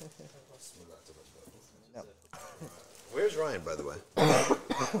crew here. Bismillah, tfaddalu. Where's Ryan, by the way?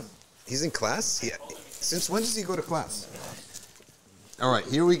 He's in class? Since when does he go to class? All right,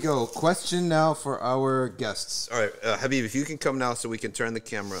 here we go. Question now for our guests. All right, Habib, if you can come now so we can turn the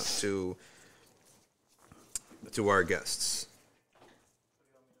camera to our guests.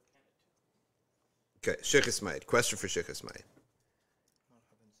 Okay, Sheikh Ismail. Question for Sheikh Ismail.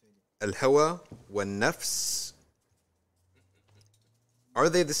 Al-hawa wa nafs. Are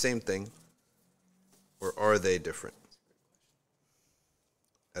they the same thing? Or are they different?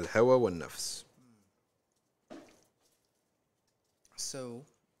 Al-hawa wa nafs. So,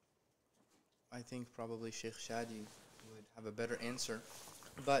 I think probably Sheikh Shadi would have a better answer.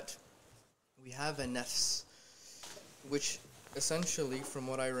 But we have a nafs, which essentially, from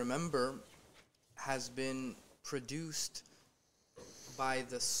what I remember, has been produced by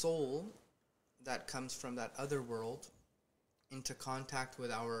the soul that comes from that other world into contact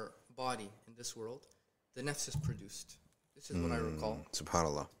with our body in this world. The nafs is produced. This is what I recall.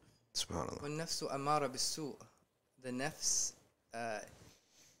 Subhanallah. Subhanallah. وَالنَّفْسُ أَمَارَ بِالسُّوءِ. The nafs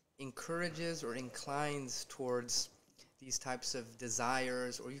encourages or inclines towards these types of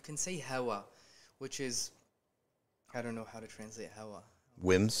desires, or you can say hawa, which is, I don't know how to translate hawa.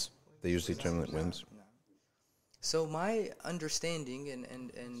 Whims. They usually term it whims. No. So my understanding,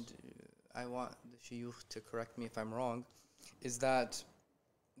 and I want the shuyukh to correct me if I'm wrong, is that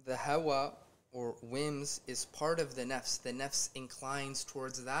the hawa or whims is part of the nafs. The nafs inclines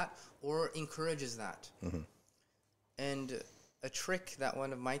towards that or encourages that. Mm-hmm. And a trick that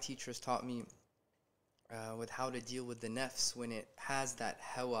one of my teachers taught me with how to deal with the nafs when it has that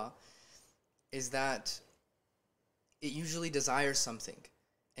hawa is that it usually desires something,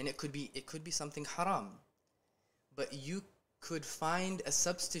 and it could be something haram, but you could find a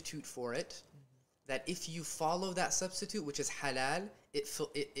substitute for it that if you follow that substitute, which is halal, it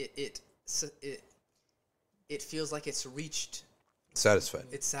feels like it's reached. Satisfied.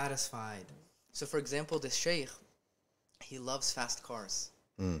 It's satisfied. So, for example, the sheikh, he loves fast cars.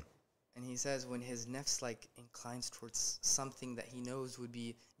 And he says when his nafs like inclines towards something that he knows would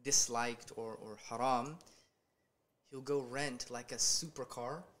be disliked or haram, he'll go rent like a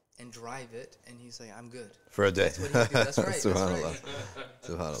supercar and drive it, and he's like, I'm good. For a day. That's what he do. That's right. Subhanallah. That's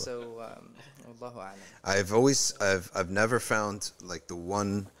right. Subhanallah. So, Allahu A'lam. I've never found like the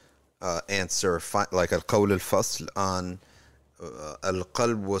one answer like al-qawl al-fasl on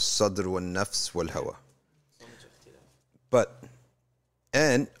al-qalb wal-sadr wal-nafs wal-hawa.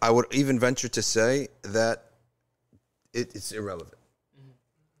 And I would even venture to say that it's irrelevant.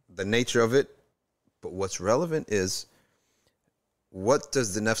 The nature of it, but what's relevant is what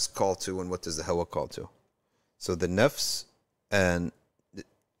does the nafs call to and what does the hawa call to? So the nafs and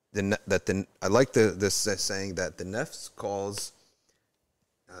I like this saying that the nafs calls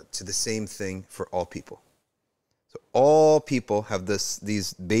to the same thing for all people. So all people have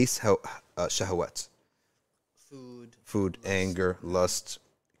these base shahawats. Food, anger, lust,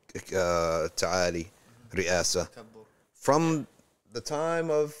 ta'ali, ri'asa. From the time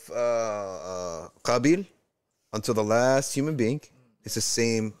of Qabil until the last human being, it's the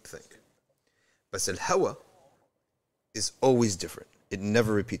same thing. But al-hawa is always different. It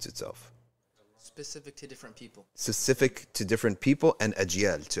never repeats itself. Specific to different people. Specific to different people and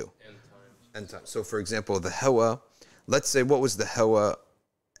ajyal too. And time. So for example, the hawa, let's say what was the hawa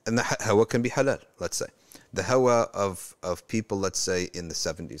And the hawa can be halal, let's say. The hawa of people, let's say, in the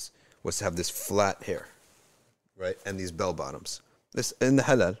 70s was to have this flat hair, right? And these bell bottoms. This in the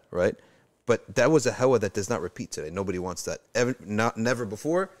halal, right? But that was a hawa that does not repeat today. Nobody wants that. Never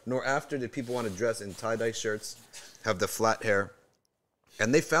before nor after did people want to dress in tie-dye shirts, have the flat hair.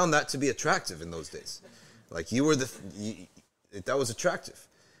 And they found that to be attractive in those days. Like that was attractive.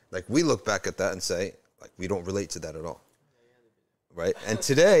 Like we look back at that and say, like we don't relate to that at all. Right? And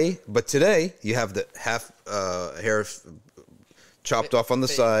today you have the half hair chopped off on the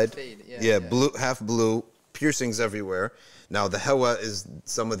side. Blue, half blue, piercings everywhere. Now the hawa is,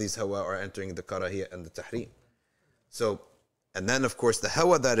 some of these hawa are entering the karahiyya and the tahrim. So, and then of course the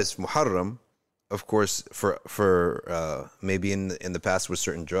hawa that is muharram, of course for maybe in the past was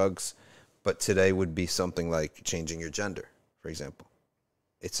certain drugs, but today would be something like changing your gender, for example.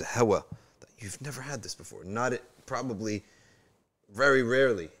 It's a hawa that you've never had this before. Probably very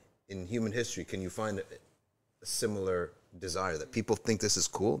rarely in human history can you find a similar desire that people think this is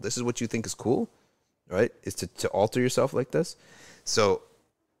cool. This is what you think is cool, right? Is to alter yourself like this. So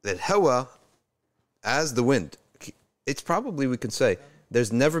that hawa, as the wind, it's probably, we can say,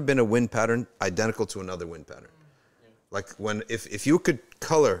 there's never been a wind pattern identical to another wind pattern. Like if you could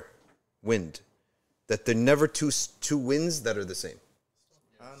color wind, that there are never two winds that are the same.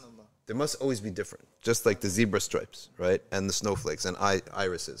 There must always be different, just like the zebra stripes, right? And the snowflakes and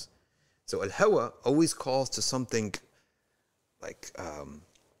irises. So al-hawa always calls to something like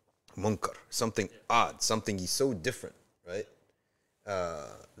munkar, something odd, something so different, right?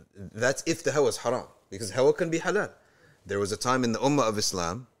 That's if the hawa is haram, because hawa can be halal. There was a time in the ummah of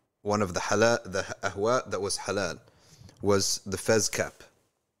Islam, one of the ahwa that was halal was the fez cap.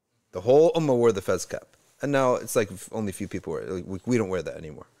 The whole ummah wore the fez cap. And now it's like only a few people wear it. We don't wear that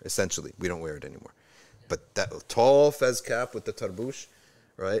anymore. Essentially, we don't wear it anymore. But that tall fez cap with the tarbush,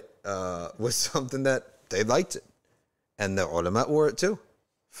 right, was something that they liked it. And the ulama wore it too.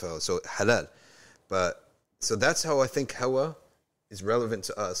 So halal. But so that's how I think hawa is relevant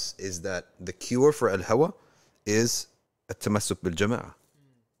to us, is that the cure for al-hawa is at-tamassuk bil-jama'ah,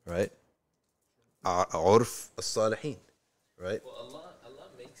 right? Urf al-salihin, right? Well, Allah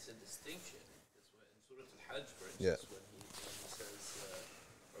makes a distinction. That's why in Surah Al-Hajj, for instance, when he says,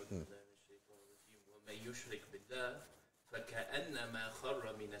 وَمَن يُشْرِكْ بِاللَّهِ فَكَأَنَّمَا خَرَّ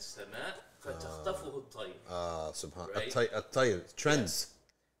مِنَ السَّمَاءِ فَتَخْطَفُهُ الطَّيْرُ. Subhanallah. At-tayr, trends.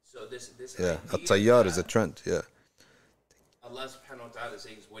 So this at-tayyar is a trend, Allah subhanahu wa ta'ala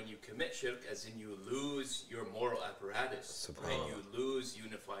says when you commit shirk, as in you lose your moral apparatus, right? You lose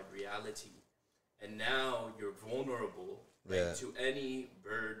unified reality. And now you're vulnerable, right, to any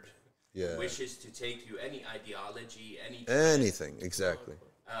bird who wishes to take you, any ideology, anything, exactly.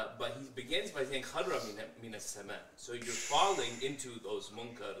 But he begins by saying kharra min as-sama. So you're falling into those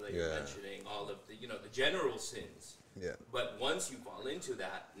munkar that you're mentioning, all of the the general sins. Yeah. But once you fall into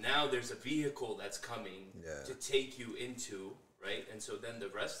that, now there's a vehicle that's coming to take you into, right? And so then the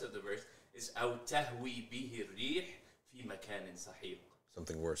rest of the verse is أَوْ تَهْوِي بِهِ الرِّيحِ فِي مَكَانٍ سَحِيقٍ.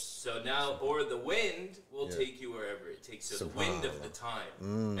 Something worse. So now, or the wind will take you wherever it takes. So the wind of the time.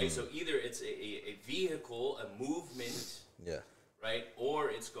 Right? So either it's a vehicle, a movement, right? Or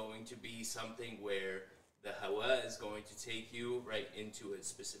it's going to be something where the hawa is going to take you right into a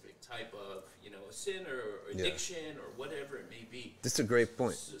specific type of, a sin or addiction or whatever it may be. That's a great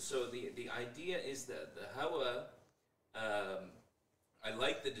point. So the idea is that the hawa, I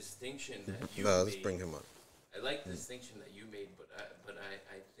like the distinction that you made. Let's bring him on. I like the distinction that you made, but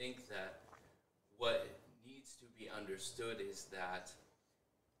I think that what needs to be understood is that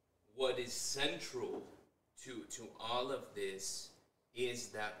what is central to all of this is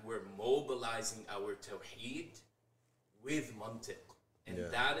that we're mobilizing our tawheed with mantiq. And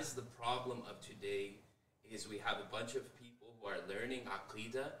that is the problem of today, is we have a bunch of people who are learning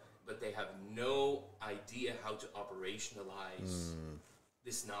aqidah, but they have no idea how to operationalize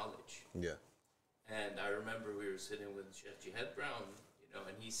this knowledge. Yeah. And I remember we were sitting with Sheikh Jihad Brown,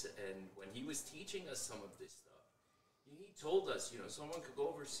 and he said, and when he was teaching us some of this stuff, he told us, someone could go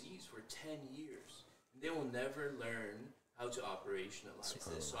overseas for 10 years, and they will never learn how to operationalize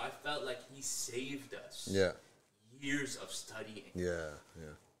this. So I felt like he saved us years of studying.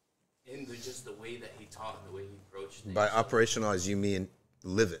 In just the way that he taught and the way he approached things. By operationalize, you mean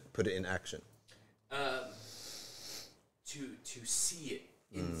live it, put it in action. To see it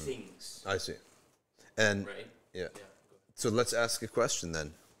in things. I see. And right? So let's ask a question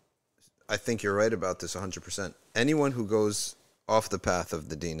then. I think you're right about this 100%. Anyone who goes off the path of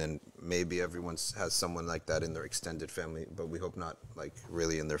the deen, and maybe everyone has someone like that in their extended family, but we hope not, like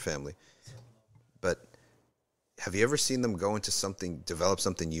really in their family. But have you ever seen them go into something, develop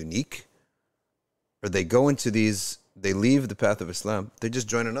something unique? Or they go into these, they leave the path of Islam, they just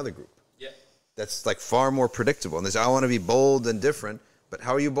join another group. Yeah. That's like far more predictable. And they say, I want to be bold and different. But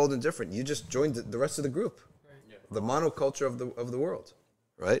how are you bold and different? You just joined the rest of the group. Right. Yeah. The monoculture of the world.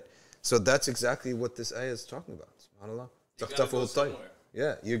 Right? So that's exactly what this ayah is talking about. SubhanAllah. You gotta go somewhere.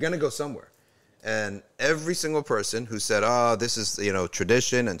 Yeah, you're going to go somewhere. And every single person who said, this is,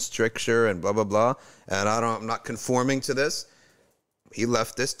 tradition and stricture and blah, blah, blah, and I'm not conforming to this, he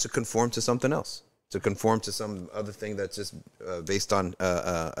left this to conform to something else, to conform to some other thing that's just based on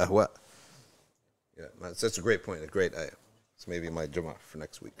ahwa. Yeah, that's a great point, a great ayah. It's maybe my Jummah for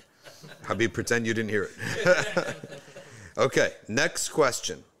next week. Habib, pretend you didn't hear it. Okay, next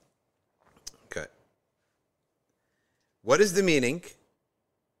question. Okay. What is the meaning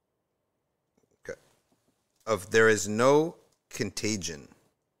of there is no contagion?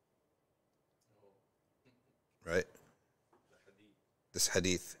 Right? This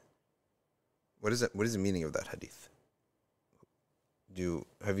hadith. What is it? What is the meaning of that hadith?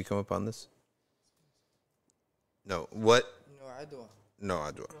 Have you come upon this? No. What? No adwa. No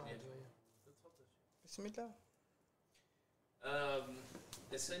adwa. Bismillah.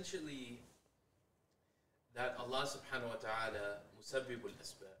 Essentially, that Allah subhanahu wa ta'ala musabbibul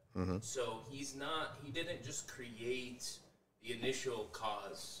asbab. So he didn't just create the initial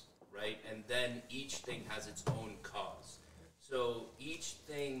cause, right? And then each thing has its own cause. So each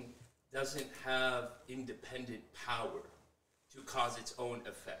thing doesn't have independent power to cause its own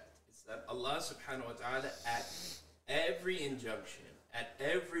effect. It's that Allah subhanahu wa ta'ala, at every injunction, at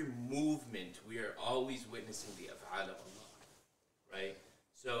every movement, we are always witnessing the af'al of Allah, right?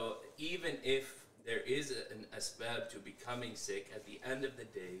 So even if there is an asbab to becoming sick, at the end of the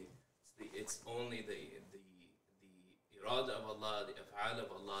day, it's only the irada of Allah, the af'al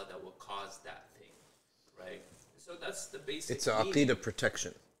of Allah that will cause that thing, right? So that's the basic. It's an aqeedah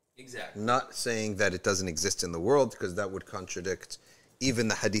protection. Exactly. Not saying that it doesn't exist in the world, because that would contradict even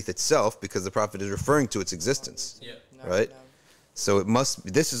the hadith itself, because the Prophet is referring to its existence. Yeah. Right? No. So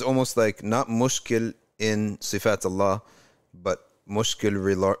this is almost like not mushkil in sifat Allah, but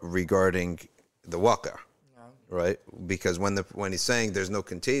mushkil regarding the waqi'. No. Right? Because when he's saying there's no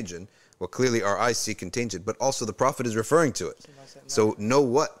contagion, well, clearly our eyes see contagion, but also the Prophet is referring to it. So know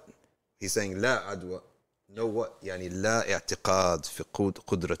what? He's saying la adwa. Know what? Yani la i'tiqad fi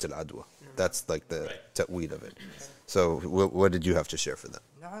qudrat al-adwa. That's like the ta'weel of it. So what did you have to share for that?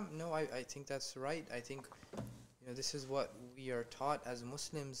 No, I think that's right. I think this is what we are taught as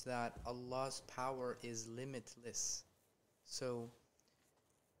Muslims, that Allah's power is limitless. So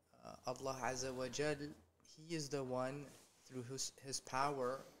Allah Azza wa Jal, He is the one through His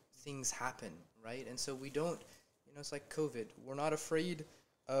power things happen, right? And so we don't, it's like COVID. We're not afraid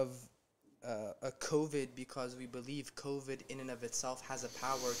of a COVID because we believe COVID in and of itself has a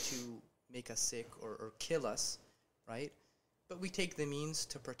power to make us sick or kill us, right? But we take the means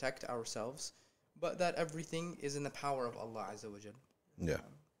to protect ourselves, but that everything is in the power of Allah Azza wa Jal.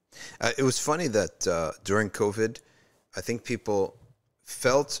 Yeah. It was funny that during COVID, I think people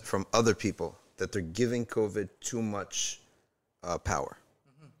felt from other people that they're giving COVID too much power,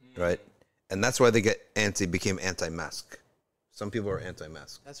 right? And that's why they became anti-mask. Some people are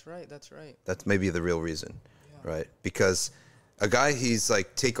anti-mask. That's right. That's maybe the real reason, right? Because a guy, he's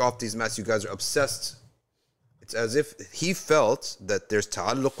like, take off these masks, you guys are obsessed. It's as if he felt that there's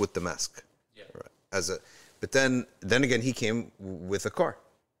ta'alluq with the mask. Yeah. Right? But then again, he came with a car.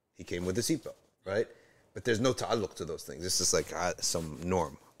 He came with a seatbelt, right? But there's no ta'alluq to those things. This is like some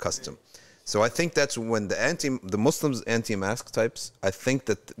norm, custom. So I think that's when the Muslims anti-mask types, I think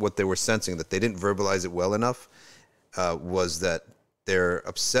that what they were sensing, that they didn't verbalize it well enough, was that they're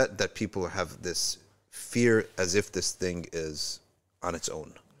upset that people have this fear as if this thing is on its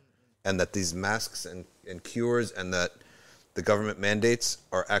own, and that these masks and cures and that the government mandates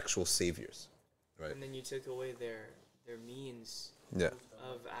are actual saviors, right? And then you took away their means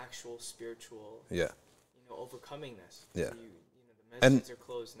of actual spiritual overcoming this. Yeah. So the masjids are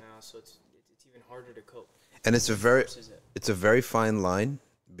closed now, so it's even harder to cope. And it's a very fine line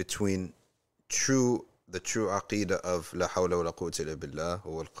between the true aqeedah of la hawla wa la quwwata illa billah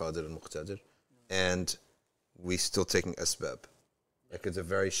huwa al-qadir al-muqtadir, and we still taking asbab. Like, it's a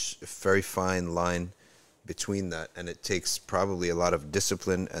very fine line between that, and it takes probably a lot of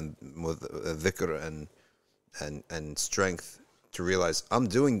discipline and dhikr and strength to realize I'm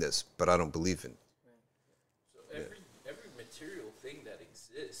doing this, but I don't believe in. So every material thing that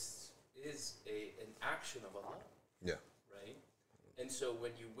exists is an action of Allah. Yeah. Right? And so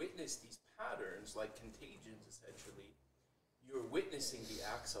when you witness these patterns, like contagions, essentially, you're witnessing the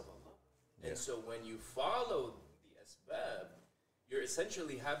acts of Allah. And so when you follow asbab, you're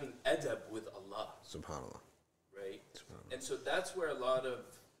essentially having adab with Allah, Subhanallah. right? And so that's where a lot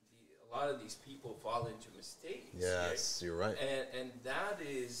of these people fall into mistakes. Yes, right? you're right. And that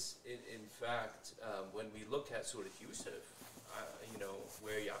is, in fact, when we look at Surah Yusuf,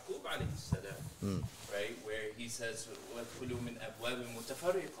 where Yaqub alayhi salam, right, where he says, وَادْخُلُوا مِنْ أَبْوَابٍ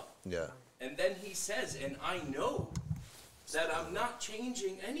مُتَفَرِّقَةٍ. Yeah. And then he says, and I know that I'm not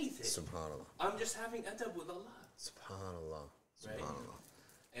changing anything. Subhanallah. I'm just having adab with Allah. Subhanallah. Right? Subhanallah.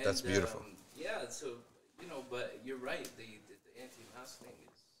 And, That's beautiful. Yeah, so, but you're right. The anti-mask thing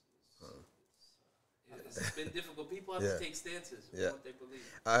it's been difficult. People have to take stances on what they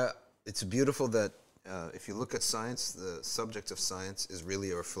believe. It's beautiful that if you look at science, the subject of science is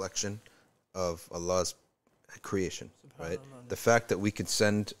really a reflection of Allah's creation, right? The fact that we could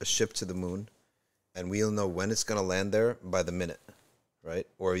send a ship to the moon and we'll know when it's going to land there by the minute, right?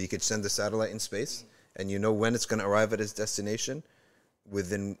 Or you could send a satellite in space and you know when it's going to arrive at its destination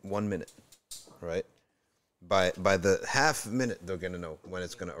within 1 minute, right? By the half minute, they're going to know when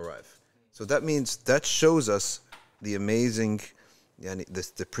it's going to arrive. So that means, that shows us the amazing,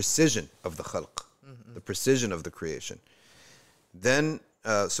 the precision of the khalq, the precision of the creation. Then,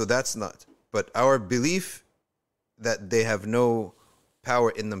 so that's not. But our belief that they have no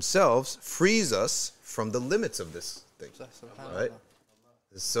power in themselves frees us from the limits of this thing, right?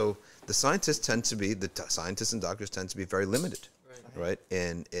 So the scientists tend to be, scientists and doctors tend to be very limited, right?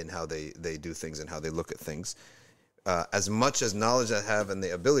 In how they do things and how they look at things. As much as knowledge I have and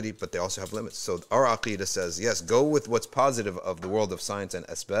the ability, but they also have limits. So our aqidah says, yes, go with what's positive of the world of science and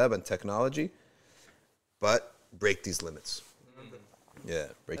asbab and technology, but break these limits. Yeah,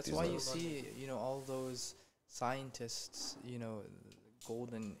 break these limits. That's why you see, all those scientists,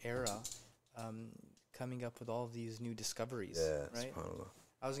 golden era, coming up with all of these new discoveries. Yeah, right? subhanAllah.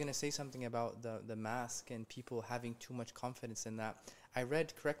 I was going to say something about the mask and people having too much confidence in that. I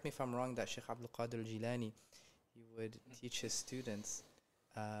read, correct me if I'm wrong, that Sheikh Abdul Qadir al-Jilani, he would teach his students,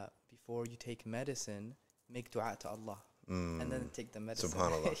 before you take medicine, make dua to Allah. And then take the medicine.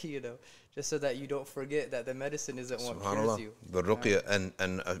 SubhanAllah. Just so that you don't forget that the medicine isn't what cures you. The ruqya,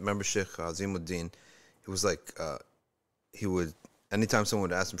 and I remember Sheikh Azimuddin, he was like, he would, anytime someone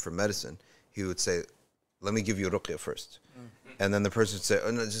would ask him for medicine, he would say, let me give you ruqya first. And then the person would say,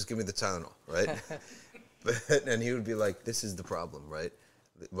 oh no, just give me the Tylenol, right? And he would be like, this is the problem, right?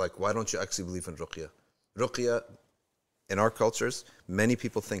 Like, why don't you actually believe in ruqya? Ruqya, in our cultures, many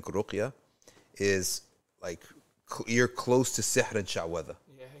people think ruqya is like, you're close to sihr and sha'wada.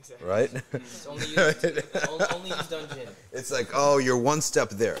 Yeah, exactly. Right? It's only used on jinn. It's like, oh, you're one step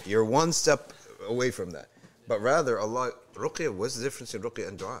there. You're one step away from that. But rather, Allah, ruqya, what's the difference in ruqya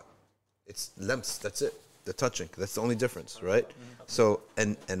and dua? It's lamps, that's it. The touching, that's the only difference, right? So,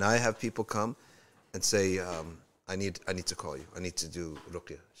 and I have people come and say, I need to call you. I need to do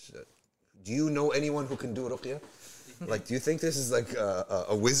ruqya. Do you know anyone who can do ruqya? Like, do you think this is like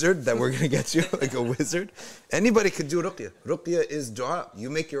a wizard that we're going to get you? Like a wizard? Anybody could do ruqya. Ruqya is dua. You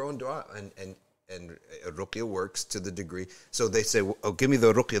make your own dua. And ruqya works to the degree. So they say, oh, give me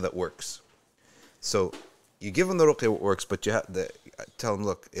the ruqya that works. So you give them the ruqya that works, but you have tell them,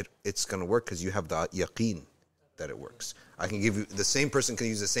 look, it's going to work because you have the yaqeen that it works. I can give you, the same person can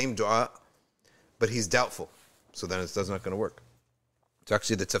use the same dua, but he's doubtful. So then it's not going to work. It's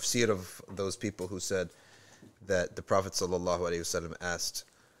actually the tafsir of those people who said that the Prophet ﷺ asked,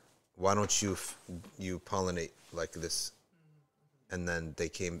 why don't you pollinate like this? And then they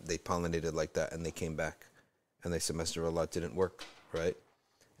pollinated like that, and they came back. And they said, Messenger of Allah, it didn't work, right?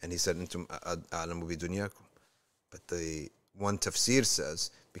 And he said, Antum a'lamu bi dunyakum. But the one tafsir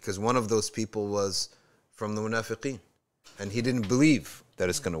says, because one of those people was from the munafiqeen, and he didn't believe that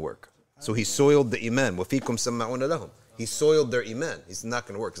it's going to work. So he soiled the iman. وَفِيكُمْ سَمَّعُونَ لَهُمْ. He soiled their iman. He's not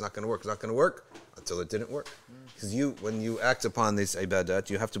going to work. It's not going to work. It's not going to work until it didn't work. Because when you act upon these ibadat,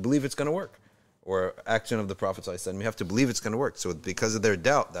 you have to believe it's going to work. Or action of the Prophet ﷺ, you have to believe it's going to work. So because of their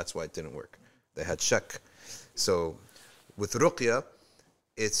doubt, that's why it didn't work. They had shak. So with ruqya,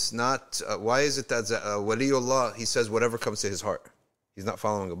 it's not, why is it that waliullah, he says whatever comes to his heart. He's not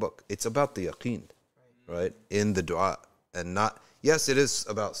following a book. It's about the yaqeen, right? In the dua. And not, yes, it is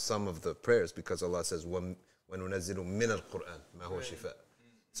about some of the prayers, because Allah says, وَنُنَزِّلُ مِنَ الْقُرْآنِ مَا هُوَ شِفَاء.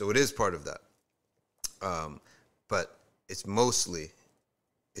 So it is part of that. But it's mostly,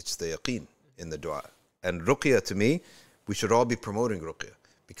 it's the yaqeen in the dua. And ruqya, to me, we should all be promoting ruqya,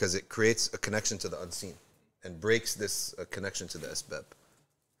 because it creates a connection to the unseen and breaks this connection to the asbab.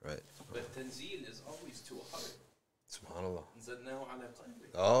 Right. But tanzeel is always to a heart. SubhanAllah. زدناه على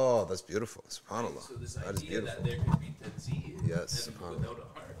قلبك. Oh, that's beautiful. SubhanAllah. So this That is idea beautiful. that there could be tanzeel, Yes, and SubhanAllah. without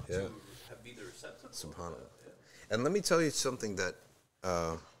a heart, Yeah. to be the receptacle. SubhanAllah. And let me tell you something that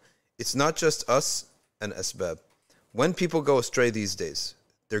it's not just us and asbab. When people go astray these days,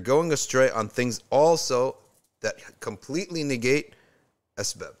 they're going astray on things also that completely negate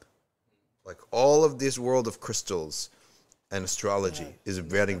asbab. Like all of this world of crystals and astrology is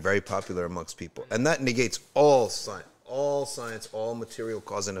getting very popular amongst people. And that negates all science, all material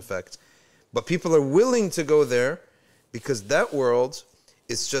cause and effect. But people are willing to go there because that world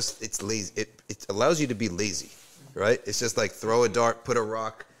is just, it's lazy. It allows you to be lazy, right? It's just like throw a dart, put a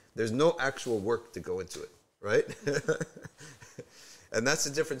rock. There's no actual work to go into it, right? And that's the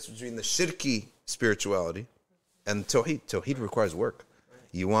difference between the shirki spirituality and tawheed. Tawheed requires work.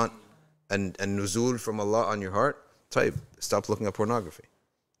 You want and nuzul from Allah on your heart, type, stop looking at pornography.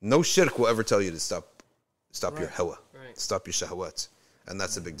 No shirk will ever tell you to stop your hawa, stop your shahwat. And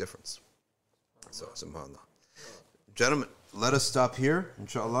that's a big difference. So, subhanAllah. Gentlemen, let us stop here,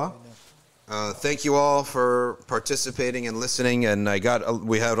 inshallah. Thank you all for participating and listening. And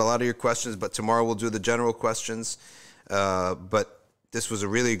we had a lot of your questions, but tomorrow we'll do the general questions. But this was a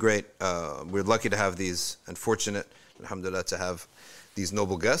really great, we're lucky to have these, and fortunate, alhamdulillah, to have these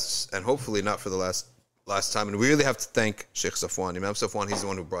noble guests, and hopefully not for the last time. And we really have to thank Sheikh Safwan. Imam Safwan, he's the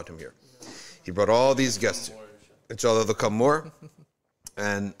one who brought him here. He brought all these guests here. Inshallah, they'll come more.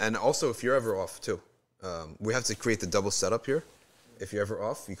 And also, if you're ever off, too, we have to create the double setup here. If you're ever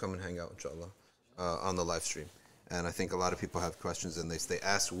off, you come and hang out, inshallah, on the live stream. And I think a lot of people have questions, and they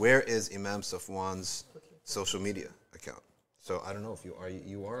ask, where is Imam Safwan's social media account? So I don't know if you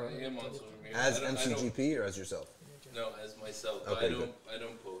are. I am on social media. As MCGP or as yourself? No, as myself. But Okay, I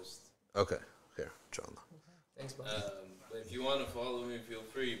don't post. Okay, here, inshallah. Thanks, bro. But if you want to follow me, feel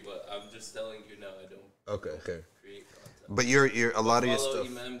free. But I'm just telling you now, I don't. Okay. Create content. But you're a lot of your Follow stuff.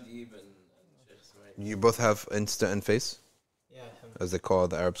 Imam Deeb and Sheikh Ismail. You both have Insta and Face, Yeah, as the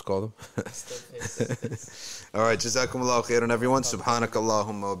Arabs call them. still face. All right, jazakumullahu khairan, everyone. Subhanak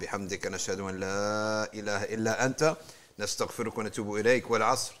Allahumma wa bihamdika nashhadu an la ilaha illa anta nastaghfiruka wa natubu ilayk wal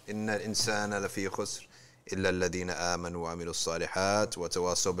 'asr innal insana lafi khusr illa alladhina amanu wa 'amilus salihat wa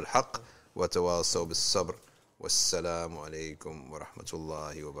tawasaw bil haqq wa tawasaw bis sabr. Wassalamu alaykum wa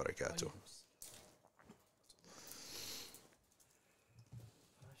rahmatullahi wa barakatuh.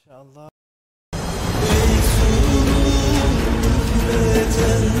 MashaAllah.